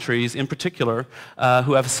neighboring countries, in particular,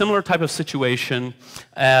 who have a similar type of situation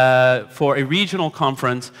for a regional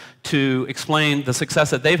conference to explain the success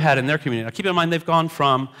that they've had in their community. Now, keep in mind, they've gone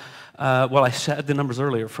from, well, I said the numbers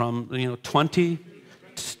earlier, from 20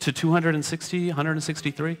 to 260,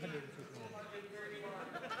 163?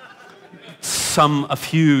 A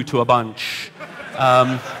few to a bunch.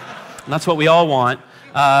 That's what we all want.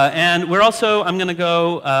 And we're also, I'm going to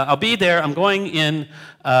go, I'll be there, I'm going in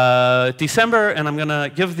December, and I'm going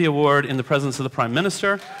to give the award in the presence of the Prime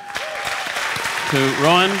Minister to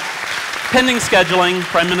Rowan. Pending scheduling,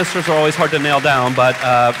 Prime Ministers are always hard to nail down, but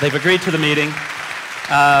they've agreed to the meeting.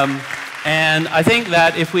 And I think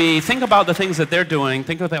that if we think about the things that they're doing,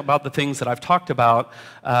 think about the things that I've talked about,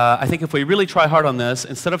 I think if we really try hard on this,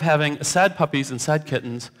 instead of having sad puppies and sad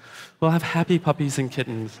kittens, we'll have happy puppies and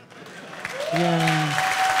kittens. Yay.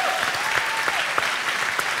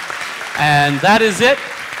 And that is it.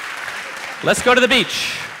 Let's go to the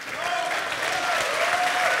beach.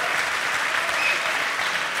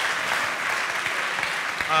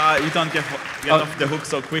 You don't get off the hook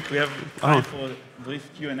so quick. We have time for a brief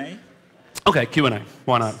Q&A. Okay, Q&A.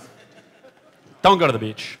 Why not? Don't go to the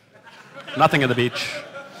beach. Nothing at the beach.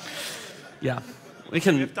 Yeah. We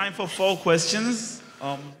have time for 4 questions.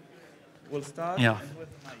 We'll start. Yeah.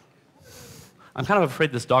 I'm kind of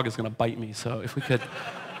afraid this dog is going to bite me, so if we could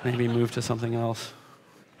maybe move to something else.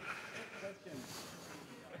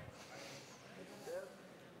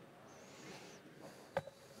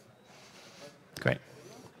 Great.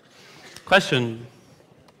 Question.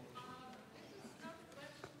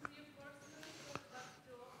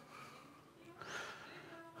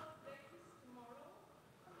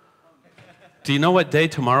 Do you know what day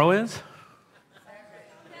tomorrow is?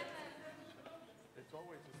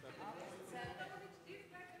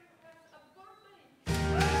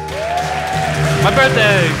 My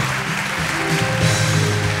birthday!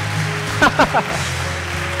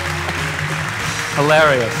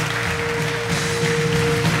 Hilarious.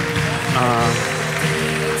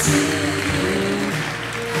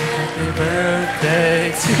 Happy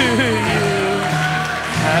birthday to you.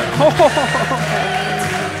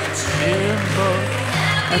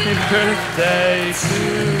 Happy birthday to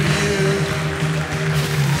you.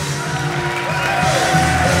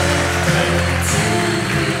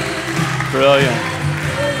 Brilliant.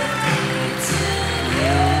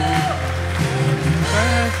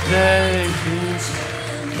 Birthday to you.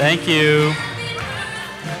 Thank you.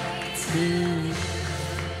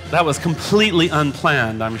 That was completely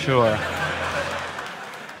unplanned, I'm sure.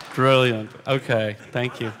 Brilliant. Okay,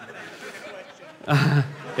 thank you.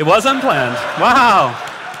 It was unplanned. Wow.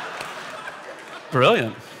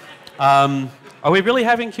 Brilliant. Are we really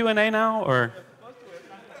having Q&A now, or?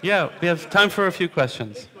 Yeah, we have time for a few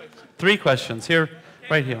questions. 3 questions here,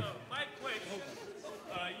 right here. My question,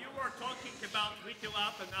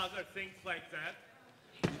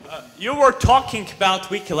 you were talking about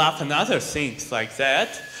Wikilab and other things like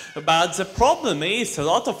that. But the problem is a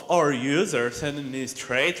lot of our users and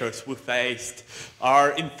administrators we faced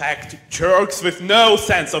are in fact jerks with no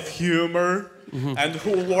sense of humor. And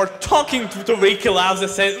who were talking to the Wikilabs and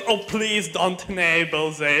said, oh, please don't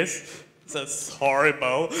enable this. That's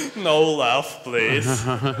horrible. No laugh, please.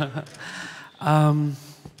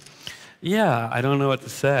 Yeah, I don't know what to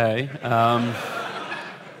say.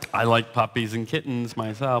 I like puppies and kittens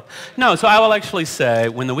myself. No, so I will actually say,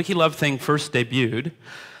 when the WikiLove thing first debuted,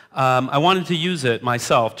 I wanted to use it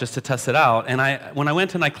myself just to test it out. And when I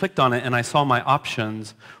went and I clicked on it and I saw my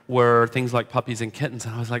options were things like puppies and kittens,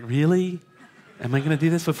 and I was like, really? Am I going to do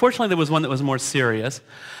this? But fortunately, there was one that was more serious.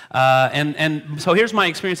 And so here's my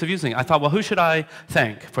experience of using it. I thought, well, who should I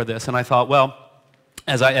thank for this? And I thought, well,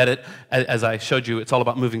 as I edit, as I showed you, it's all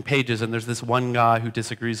about moving pages, and there's this one guy who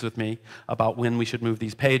disagrees with me about when we should move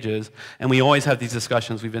these pages, and we always have these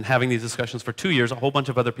discussions. We've been having these discussions for 2 years, a whole bunch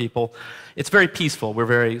of other people. It's very peaceful. We're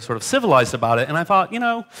very sort of civilized about it, and I thought, you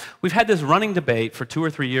know, we've had this running debate for 2 or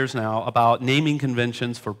 3 years now about naming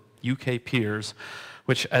conventions for UK peers,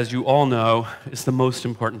 which, as you all know, is the most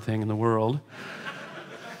important thing in the world.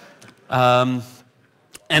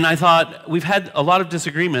 And I thought, we've had a lot of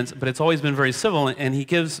disagreements, but it's always been very civil, and he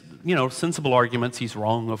gives, you know, sensible arguments. He's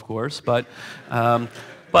wrong, of course, but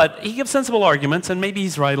he gives sensible arguments, and maybe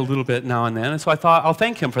he's right a little bit now and then, and so I thought, I'll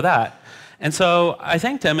thank him for that. And so I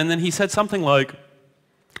thanked him, and then he said something like,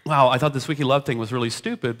 wow, I thought this Wiki Love thing was really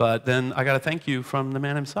stupid, but then I got a thank you from the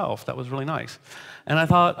man himself. That was really nice. And I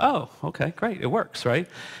thought, oh, okay, great, it works, right?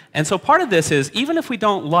 And so part of this is, even if we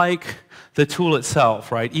don't like the tool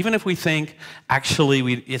itself, right? Even if we think,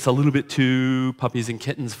 actually, it's a little bit too puppies and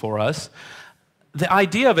kittens for us, the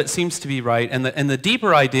idea of it seems to be right, and the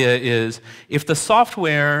deeper idea is, if the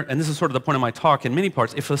software, and this is sort of the point of my talk in many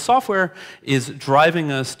parts, if the software is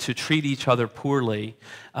driving us to treat each other poorly,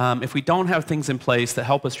 if we don't have things in place that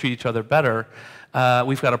help us treat each other better,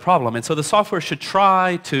 we've got a problem. And so the software should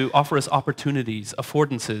try to offer us opportunities,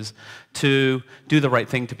 affordances, to do the right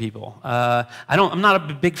thing to people. I'm not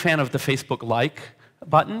a big fan of the Facebook like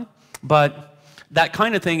button, but that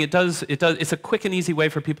kind of thing, it's a quick and easy way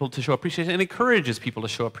for people to show appreciation, and encourages people to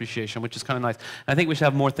show appreciation, which is kind of nice. And I think we should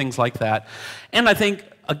have more things like that. And I think,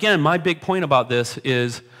 again, my big point about this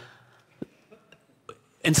is,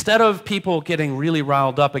 instead of people getting really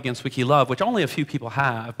riled up against Wiki Love, which only a few people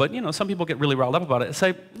have, but you know, some people get really riled up about it,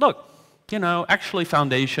 say, look, you know, actually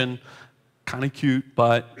Foundation, kind of cute,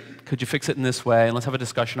 but could you fix it in this way, and let's have a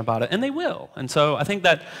discussion about it, and they will. And so I think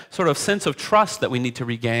that sort of sense of trust that we need to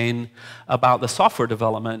regain about the software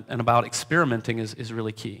development and about experimenting is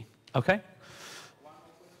really key. Okay?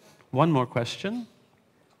 One more question.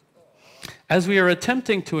 As we are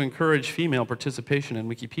attempting to encourage female participation in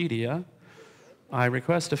Wikipedia, I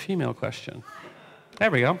request a female question. There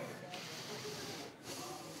we go. Do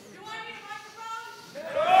I need a microphone?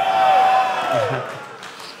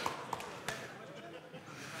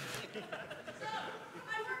 So,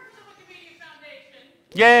 I work for the Wikimedia Foundation.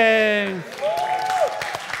 Yay! On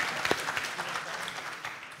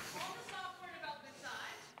the software development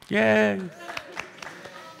side. Yay!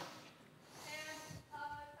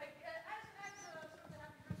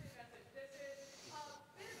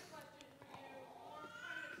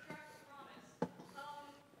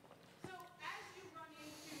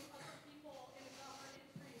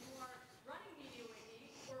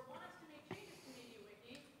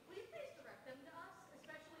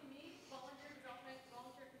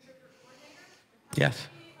 Yes.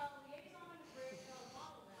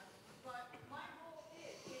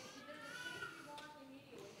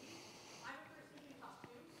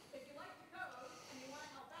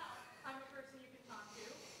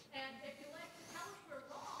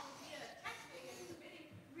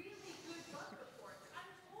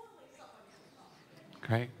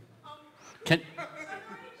 Great.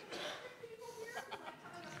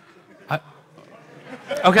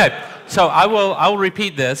 Okay, so I will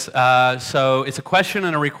repeat this. So it's a question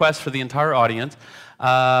and a request for the entire audience.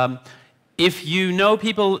 If you know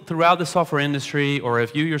people throughout the software industry, or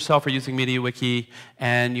if you yourself are using MediaWiki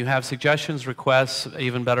and you have suggestions, requests,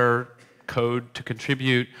 even better code to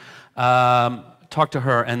contribute, talk to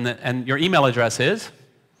her. And your email address is?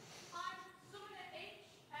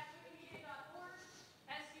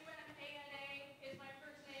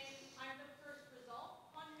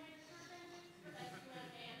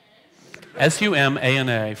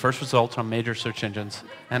 SUMANA, first results on major search engines,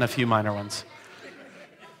 and a few minor ones.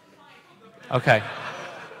 Okay,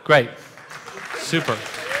 great, super.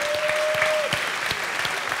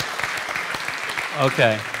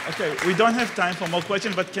 Okay. Okay, we don't have time for more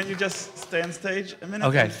questions, but can you just stay on stage a minute?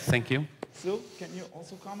 Okay, thank you. Sue, can you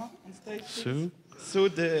also come up on stage, please? Sue? Sue,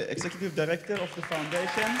 the executive director of the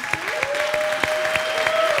foundation.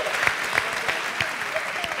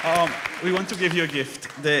 We want to give you a gift.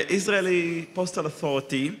 The Israeli Postal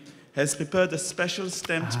Authority has prepared a special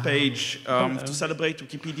stamped page to celebrate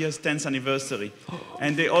Wikipedia's 10th anniversary.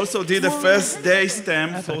 And they also did a first day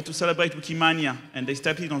stamp to celebrate Wikimania, and they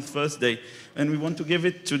stamped it on the first day. And we want to give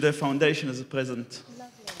it to the foundation as a present.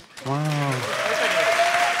 Wow.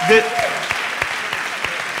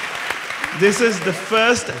 This is the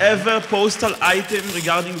first ever postal item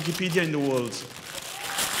regarding Wikipedia in the world.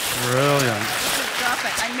 Brilliant. Drop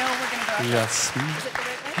it. I know we're going to drop Yes. it. Is it the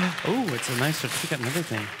right way? Oh, it's a nice certificate and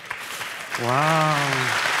everything. Wow.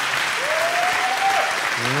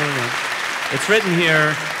 Brilliant. It's written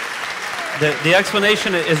here. The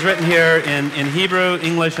explanation is written here in Hebrew,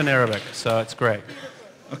 English, and Arabic, so it's great.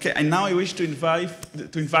 Okay, and now I wish to invite the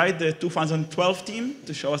 2012 team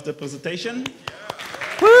to show us the presentation.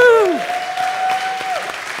 Woo!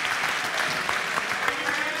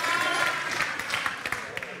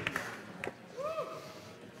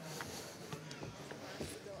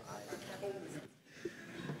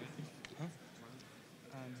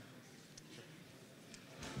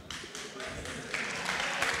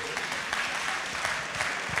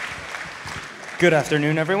 Good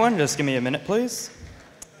afternoon, everyone. Just give me a minute, please.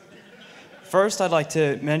 First, I'd like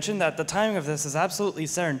to mention that the timing of this is absolutely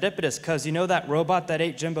serendipitous because you know that robot that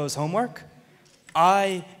ate Jimbo's homework?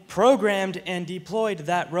 I programmed and deployed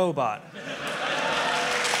that robot.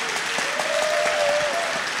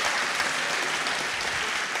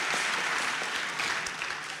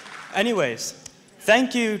 Anyways,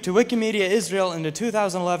 thank you to Wikimedia Israel and the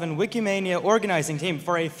 2011 Wikimania organizing team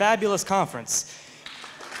for a fabulous conference.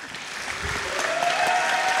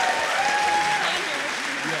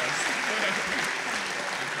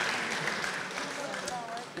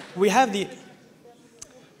 We have the...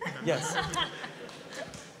 Yes.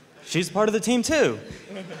 She's part of the team too.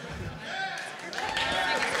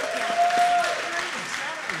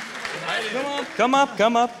 Come up,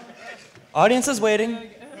 come up. Audience is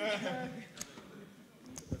waiting.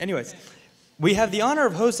 Anyways, we have the honor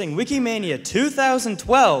of hosting Wikimania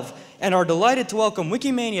 2012 and are delighted to welcome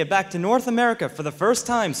Wikimania back to North America for the first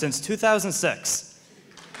time since 2006.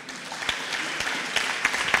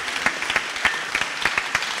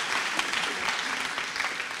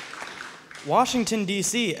 Washington,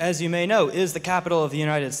 D.C., as you may know, is the capital of the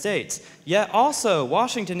United States. Yet also,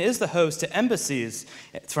 Washington is the host to embassies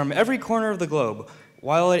from every corner of the globe.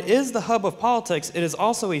 While it is the hub of politics, it is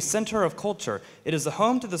also a center of culture. It is the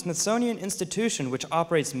home to the Smithsonian Institution, which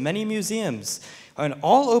operates many museums, and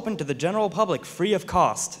all open to the general public free of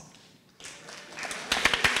cost.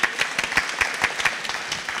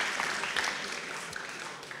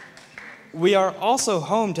 We are also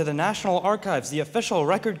home to the National Archives, the official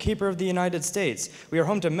record keeper of the United States. We are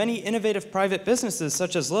home to many innovative private businesses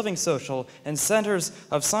such as Living Social and centers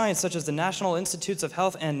of science such as the National Institutes of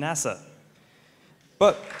Health and NASA.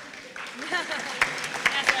 But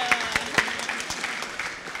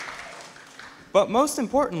most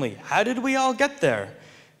importantly, how did we all get there?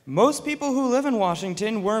 Most people who live in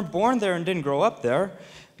Washington weren't born there and didn't grow up there,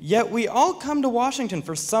 yet we all come to Washington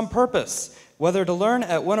for some purpose. Whether to learn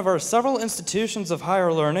at one of our several institutions of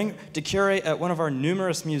higher learning, to curate at one of our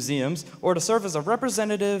numerous museums, or to serve as a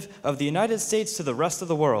representative of the United States to the rest of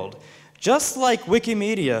the world. Just like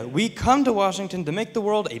Wikimedia, we come to Washington to make the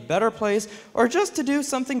world a better place, or just to do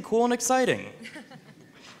something cool and exciting.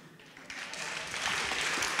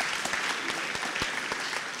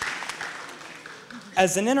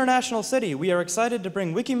 As an international city, we are excited to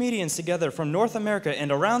bring Wikimedians together from North America and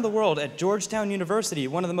around the world at Georgetown University,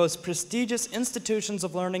 one of the most prestigious institutions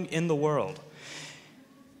of learning in the world.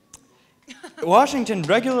 Washington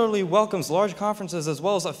regularly welcomes large conferences as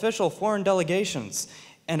well as official foreign delegations,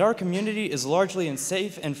 and our community is largely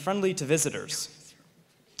safe and friendly to visitors.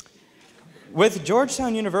 With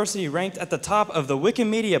Georgetown University ranked at the top of the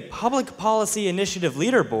Wikimedia Public Policy Initiative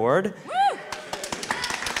Leaderboard,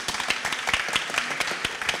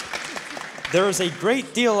 there is a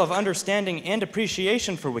great deal of understanding and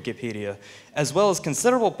appreciation for Wikipedia, as well as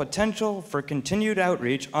considerable potential for continued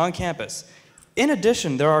outreach on campus. In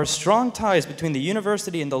addition, there are strong ties between the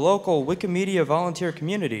university and the local Wikimedia volunteer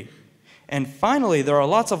community. And finally, there are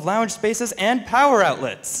lots of lounge spaces and power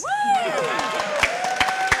outlets.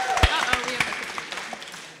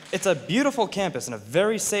 It's a beautiful campus in a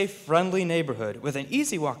very safe, friendly neighborhood with an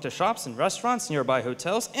easy walk to shops and restaurants, nearby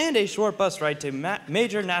hotels, and a short bus ride to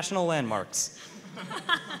major national landmarks.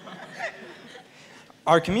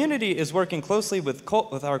 Our community is working closely with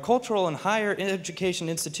our cultural and higher education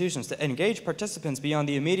institutions to engage participants beyond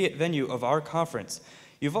the immediate venue of our conference.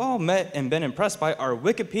 You've all met and been impressed by our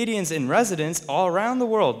Wikipedians in residence all around the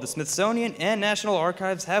world. The Smithsonian and National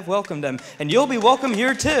Archives have welcomed them, and you'll be welcome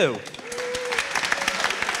here too.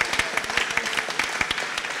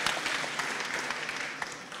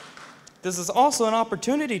 This is also an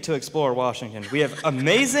opportunity to explore Washington. We have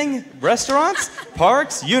amazing restaurants,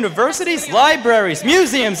 parks, universities, libraries,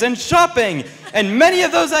 museums, and shopping. And many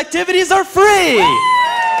of those activities are free.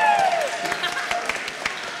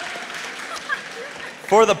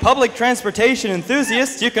 For the public transportation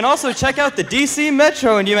enthusiasts, you can also check out the DC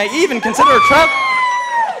Metro, and you may even consider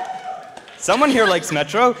someone here likes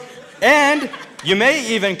Metro, and you may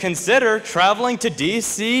even consider traveling to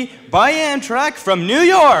DC by Amtrak from New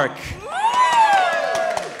York.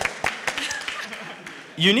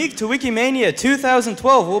 Unique to Wikimania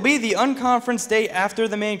 2012 will be the unconference day after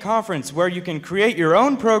the main conference, where you can create your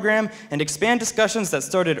own program and expand discussions that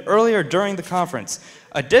started earlier during the conference.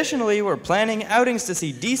 Additionally, we're planning outings to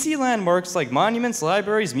see DC landmarks like monuments,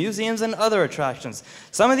 libraries, museums, and other attractions.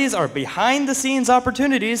 Some of these are behind-the-scenes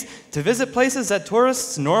opportunities to visit places that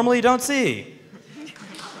tourists normally don't see.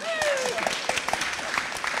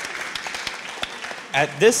 At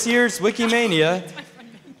this year's Wikimania,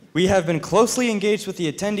 we have been closely engaged with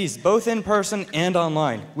the attendees both in person and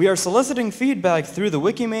online. We are soliciting feedback through the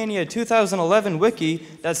Wikimania 2011 wiki,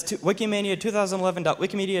 that's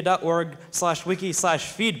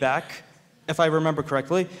wikimania2011.wikimedia.org/wiki/feedback, if I remember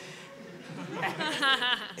correctly,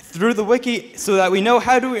 through the wiki so that we know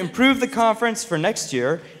how to improve the conference for next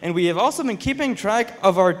year. And we have also been keeping track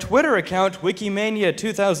of our Twitter account, Wikimania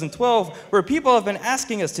 2012, where people have been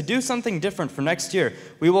asking us to do something different for next year.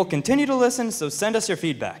 We will continue to listen, so send us your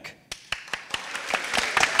feedback.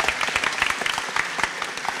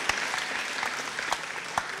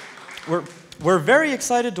 We're very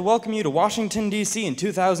excited to welcome you to Washington, D.C. in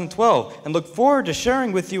 2012 and look forward to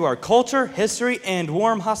sharing with you our culture, history, and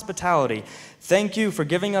warm hospitality. Thank you for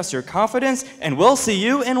giving us your confidence, and we'll see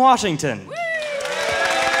you in Washington.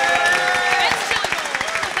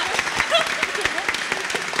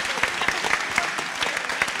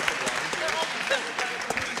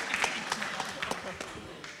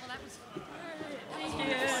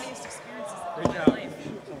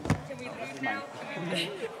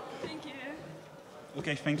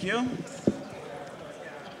 Okay, thank you.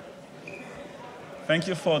 Thank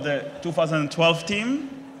you for the 2012 team.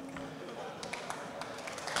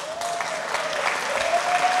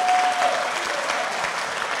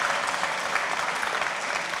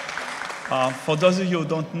 For those of you who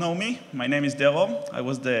don't know me, my name is Dero. I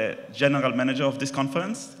was the general manager of this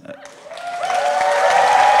conference.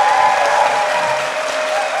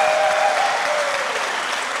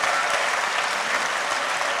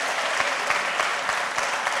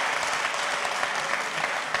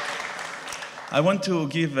 I want to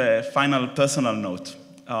give a final personal note.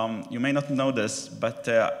 You may not know this, but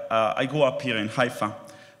I grew up here in Haifa.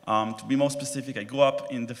 To be more specific, I grew up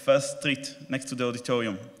in the first street next to the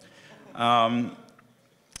auditorium. And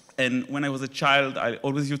when I was a child, I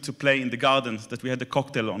always used to play in the gardens that we had a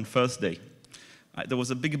cocktail on Thursday. There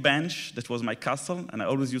was a big bench that was my castle, and I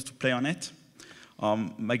always used to play on it.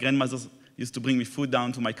 My grandmother used to bring me food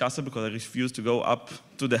down to my castle because I refused to go up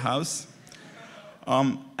to the house.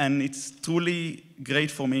 And it's truly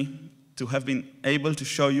great for me to have been able to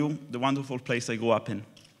show you the wonderful place I grew up in.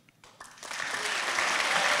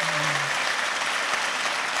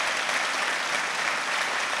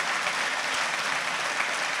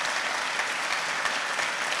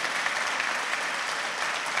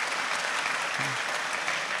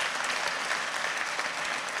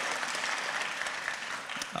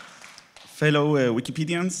 Fellow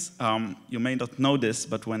Wikipedians, you may not know this,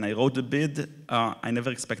 but when I wrote the bid, I never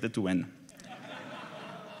expected to win.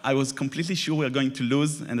 I was completely sure we were going to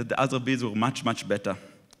lose and that the other bids were much, much better.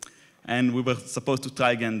 And we were supposed to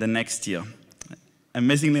try again the next year.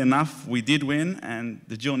 Amazingly enough, we did win, and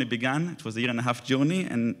the journey began. It was a 1.5-year journey,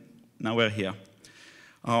 and now we're here.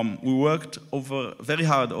 We worked very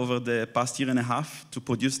hard over the past 1.5 years to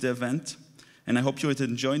produce the event, and I hope you have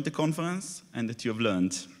enjoyed the conference and that you have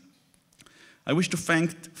learned. I wish to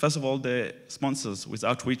thank, first of all, the sponsors,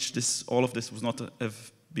 without which all of this would not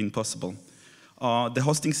have been possible. The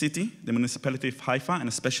hosting city, the municipality of Haifa, and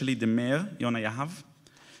especially the mayor, Yona Yahav.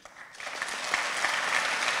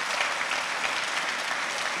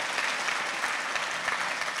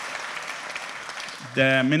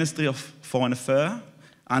 The Ministry of Foreign Affairs,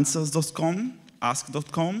 Answers.com,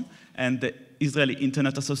 Ask.com, and the Israeli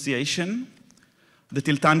Internet Association, the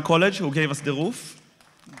Tiltan College, who gave us the roof,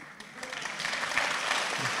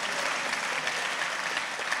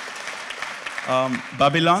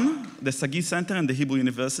 Babylon, the Sagi Center, and the Hebrew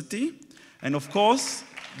University, and of course,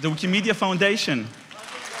 the Wikimedia Foundation.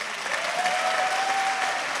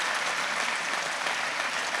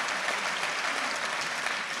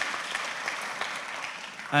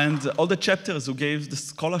 And all the chapters who gave the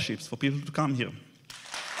scholarships for people to come here.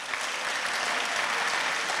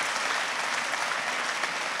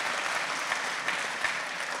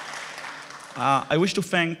 I wish to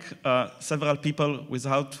thank several people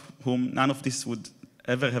without whom none of this would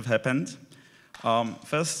ever have happened.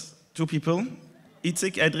 First, 2 people,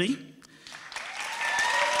 Itzik Edri.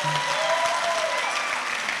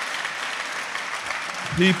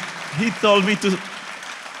 He told me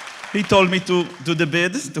to do the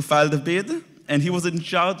bid, to file the bid, and he was in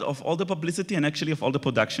charge of all the publicity and actually of all the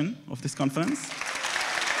production of this conference.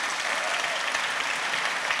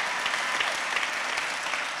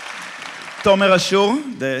 Tomer Ashur,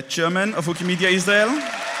 the chairman of Wikimedia Israel.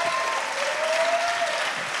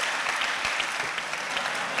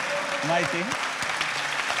 Mighty.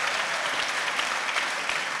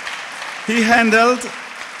 He handled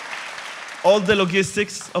all the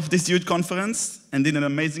logistics of this huge conference and did an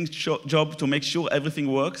amazing job to make sure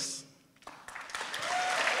everything works.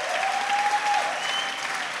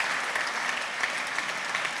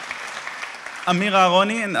 Amir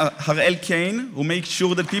Aharoni and Harel Kane, who make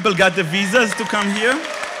sure that people got the visas to come here.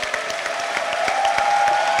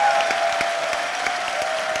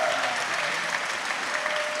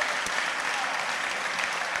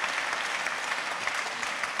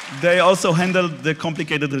 They also handled the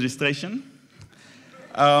complicated registration.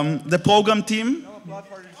 The program team. No applause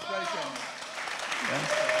for registration.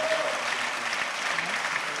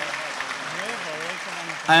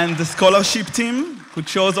 And the scholarship team, who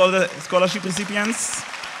chose all the scholarship recipients.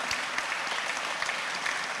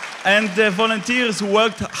 And the volunteers who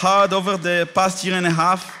worked hard over the past year and a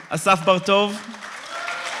half. Asaf Bartov,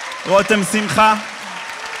 Rotem Simcha,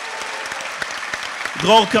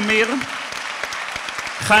 Dror Kamir,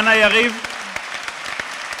 Chana Yariv,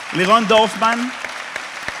 Liron Dorfman,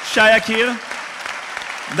 Shai Akir,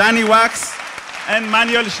 Danny Wax, and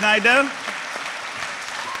Manuel Schneider.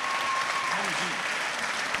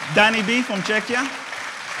 Danny B from Czechia.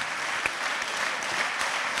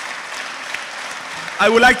 I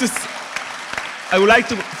would like to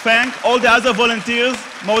thank all the other volunteers,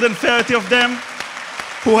 more than 30 of them,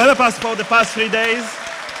 who helped us for the past 3 days.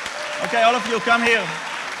 Okay, all of you, come here.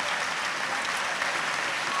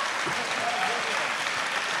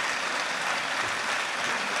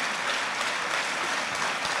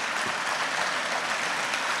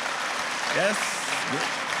 Yes.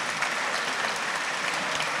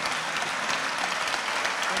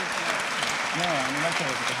 No, I'm not sure.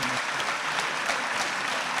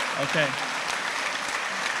 Okay.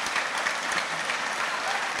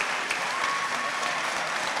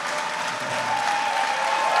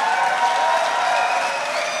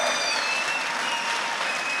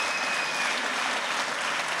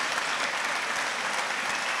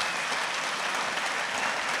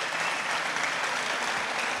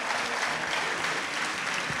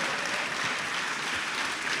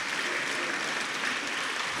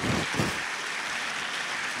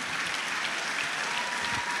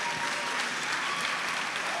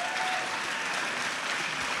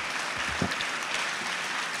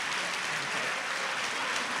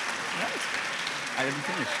 I didn't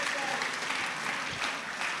finish.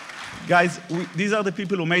 Guys, these are the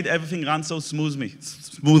people who made everything run so smoothly.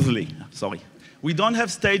 Sorry. We don't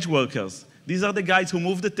have stage workers. These are the guys who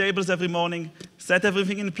move the tables every morning, set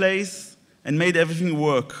everything in place, and made everything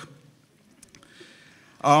work.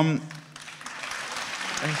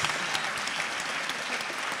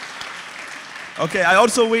 Okay, I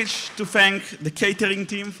also wish to thank the catering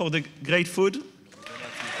team for the great food.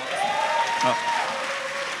 Oh.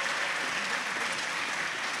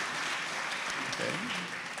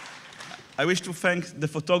 I wish to thank the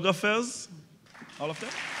photographers, all of them.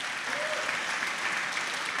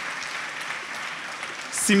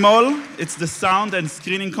 Simol, it's the sound and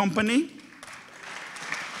screening company.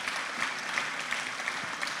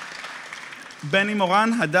 Benny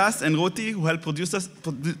Moran, Hadass, and Ruti, who helped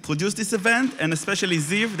produce this event, and especially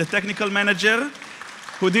Ziv, the technical manager,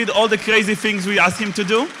 who did all the crazy things we asked him to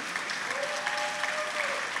do.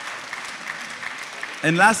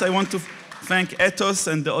 And last, I want to thank Ethos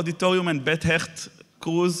and the auditorium and Bet Hecht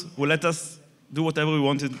crews who let us do whatever we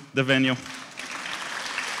wanted in the venue.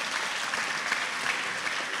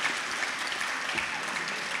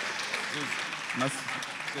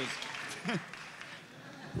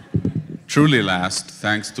 Truly last,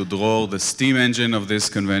 thanks to Dror, the steam engine of this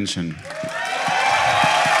convention.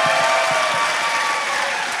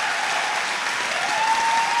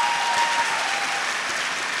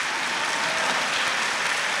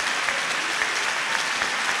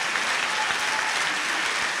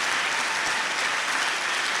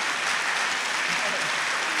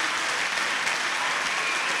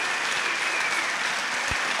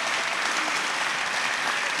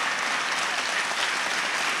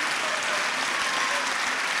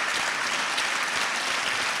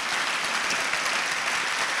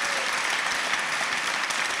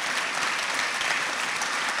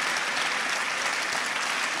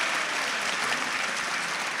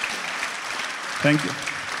 Thank you.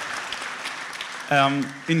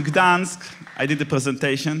 In Gdansk, I did a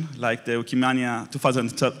presentation, like the Wikimania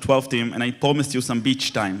 2012 team, and I promised you some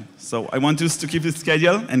beach time. So I want us to keep the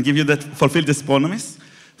schedule and give you that, fulfill this promise.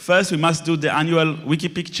 First, we must do the annual Wiki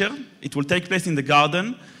picture. It will take place in the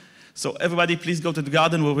garden. So everybody, please go to the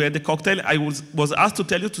garden where we had the cocktail. I was asked to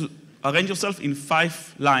tell you to arrange yourself in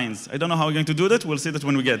 5 lines. I don't know how we're going to do that. We'll see that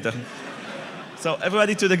when we get there. So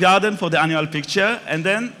everybody to the garden for the annual picture, and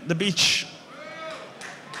then the beach.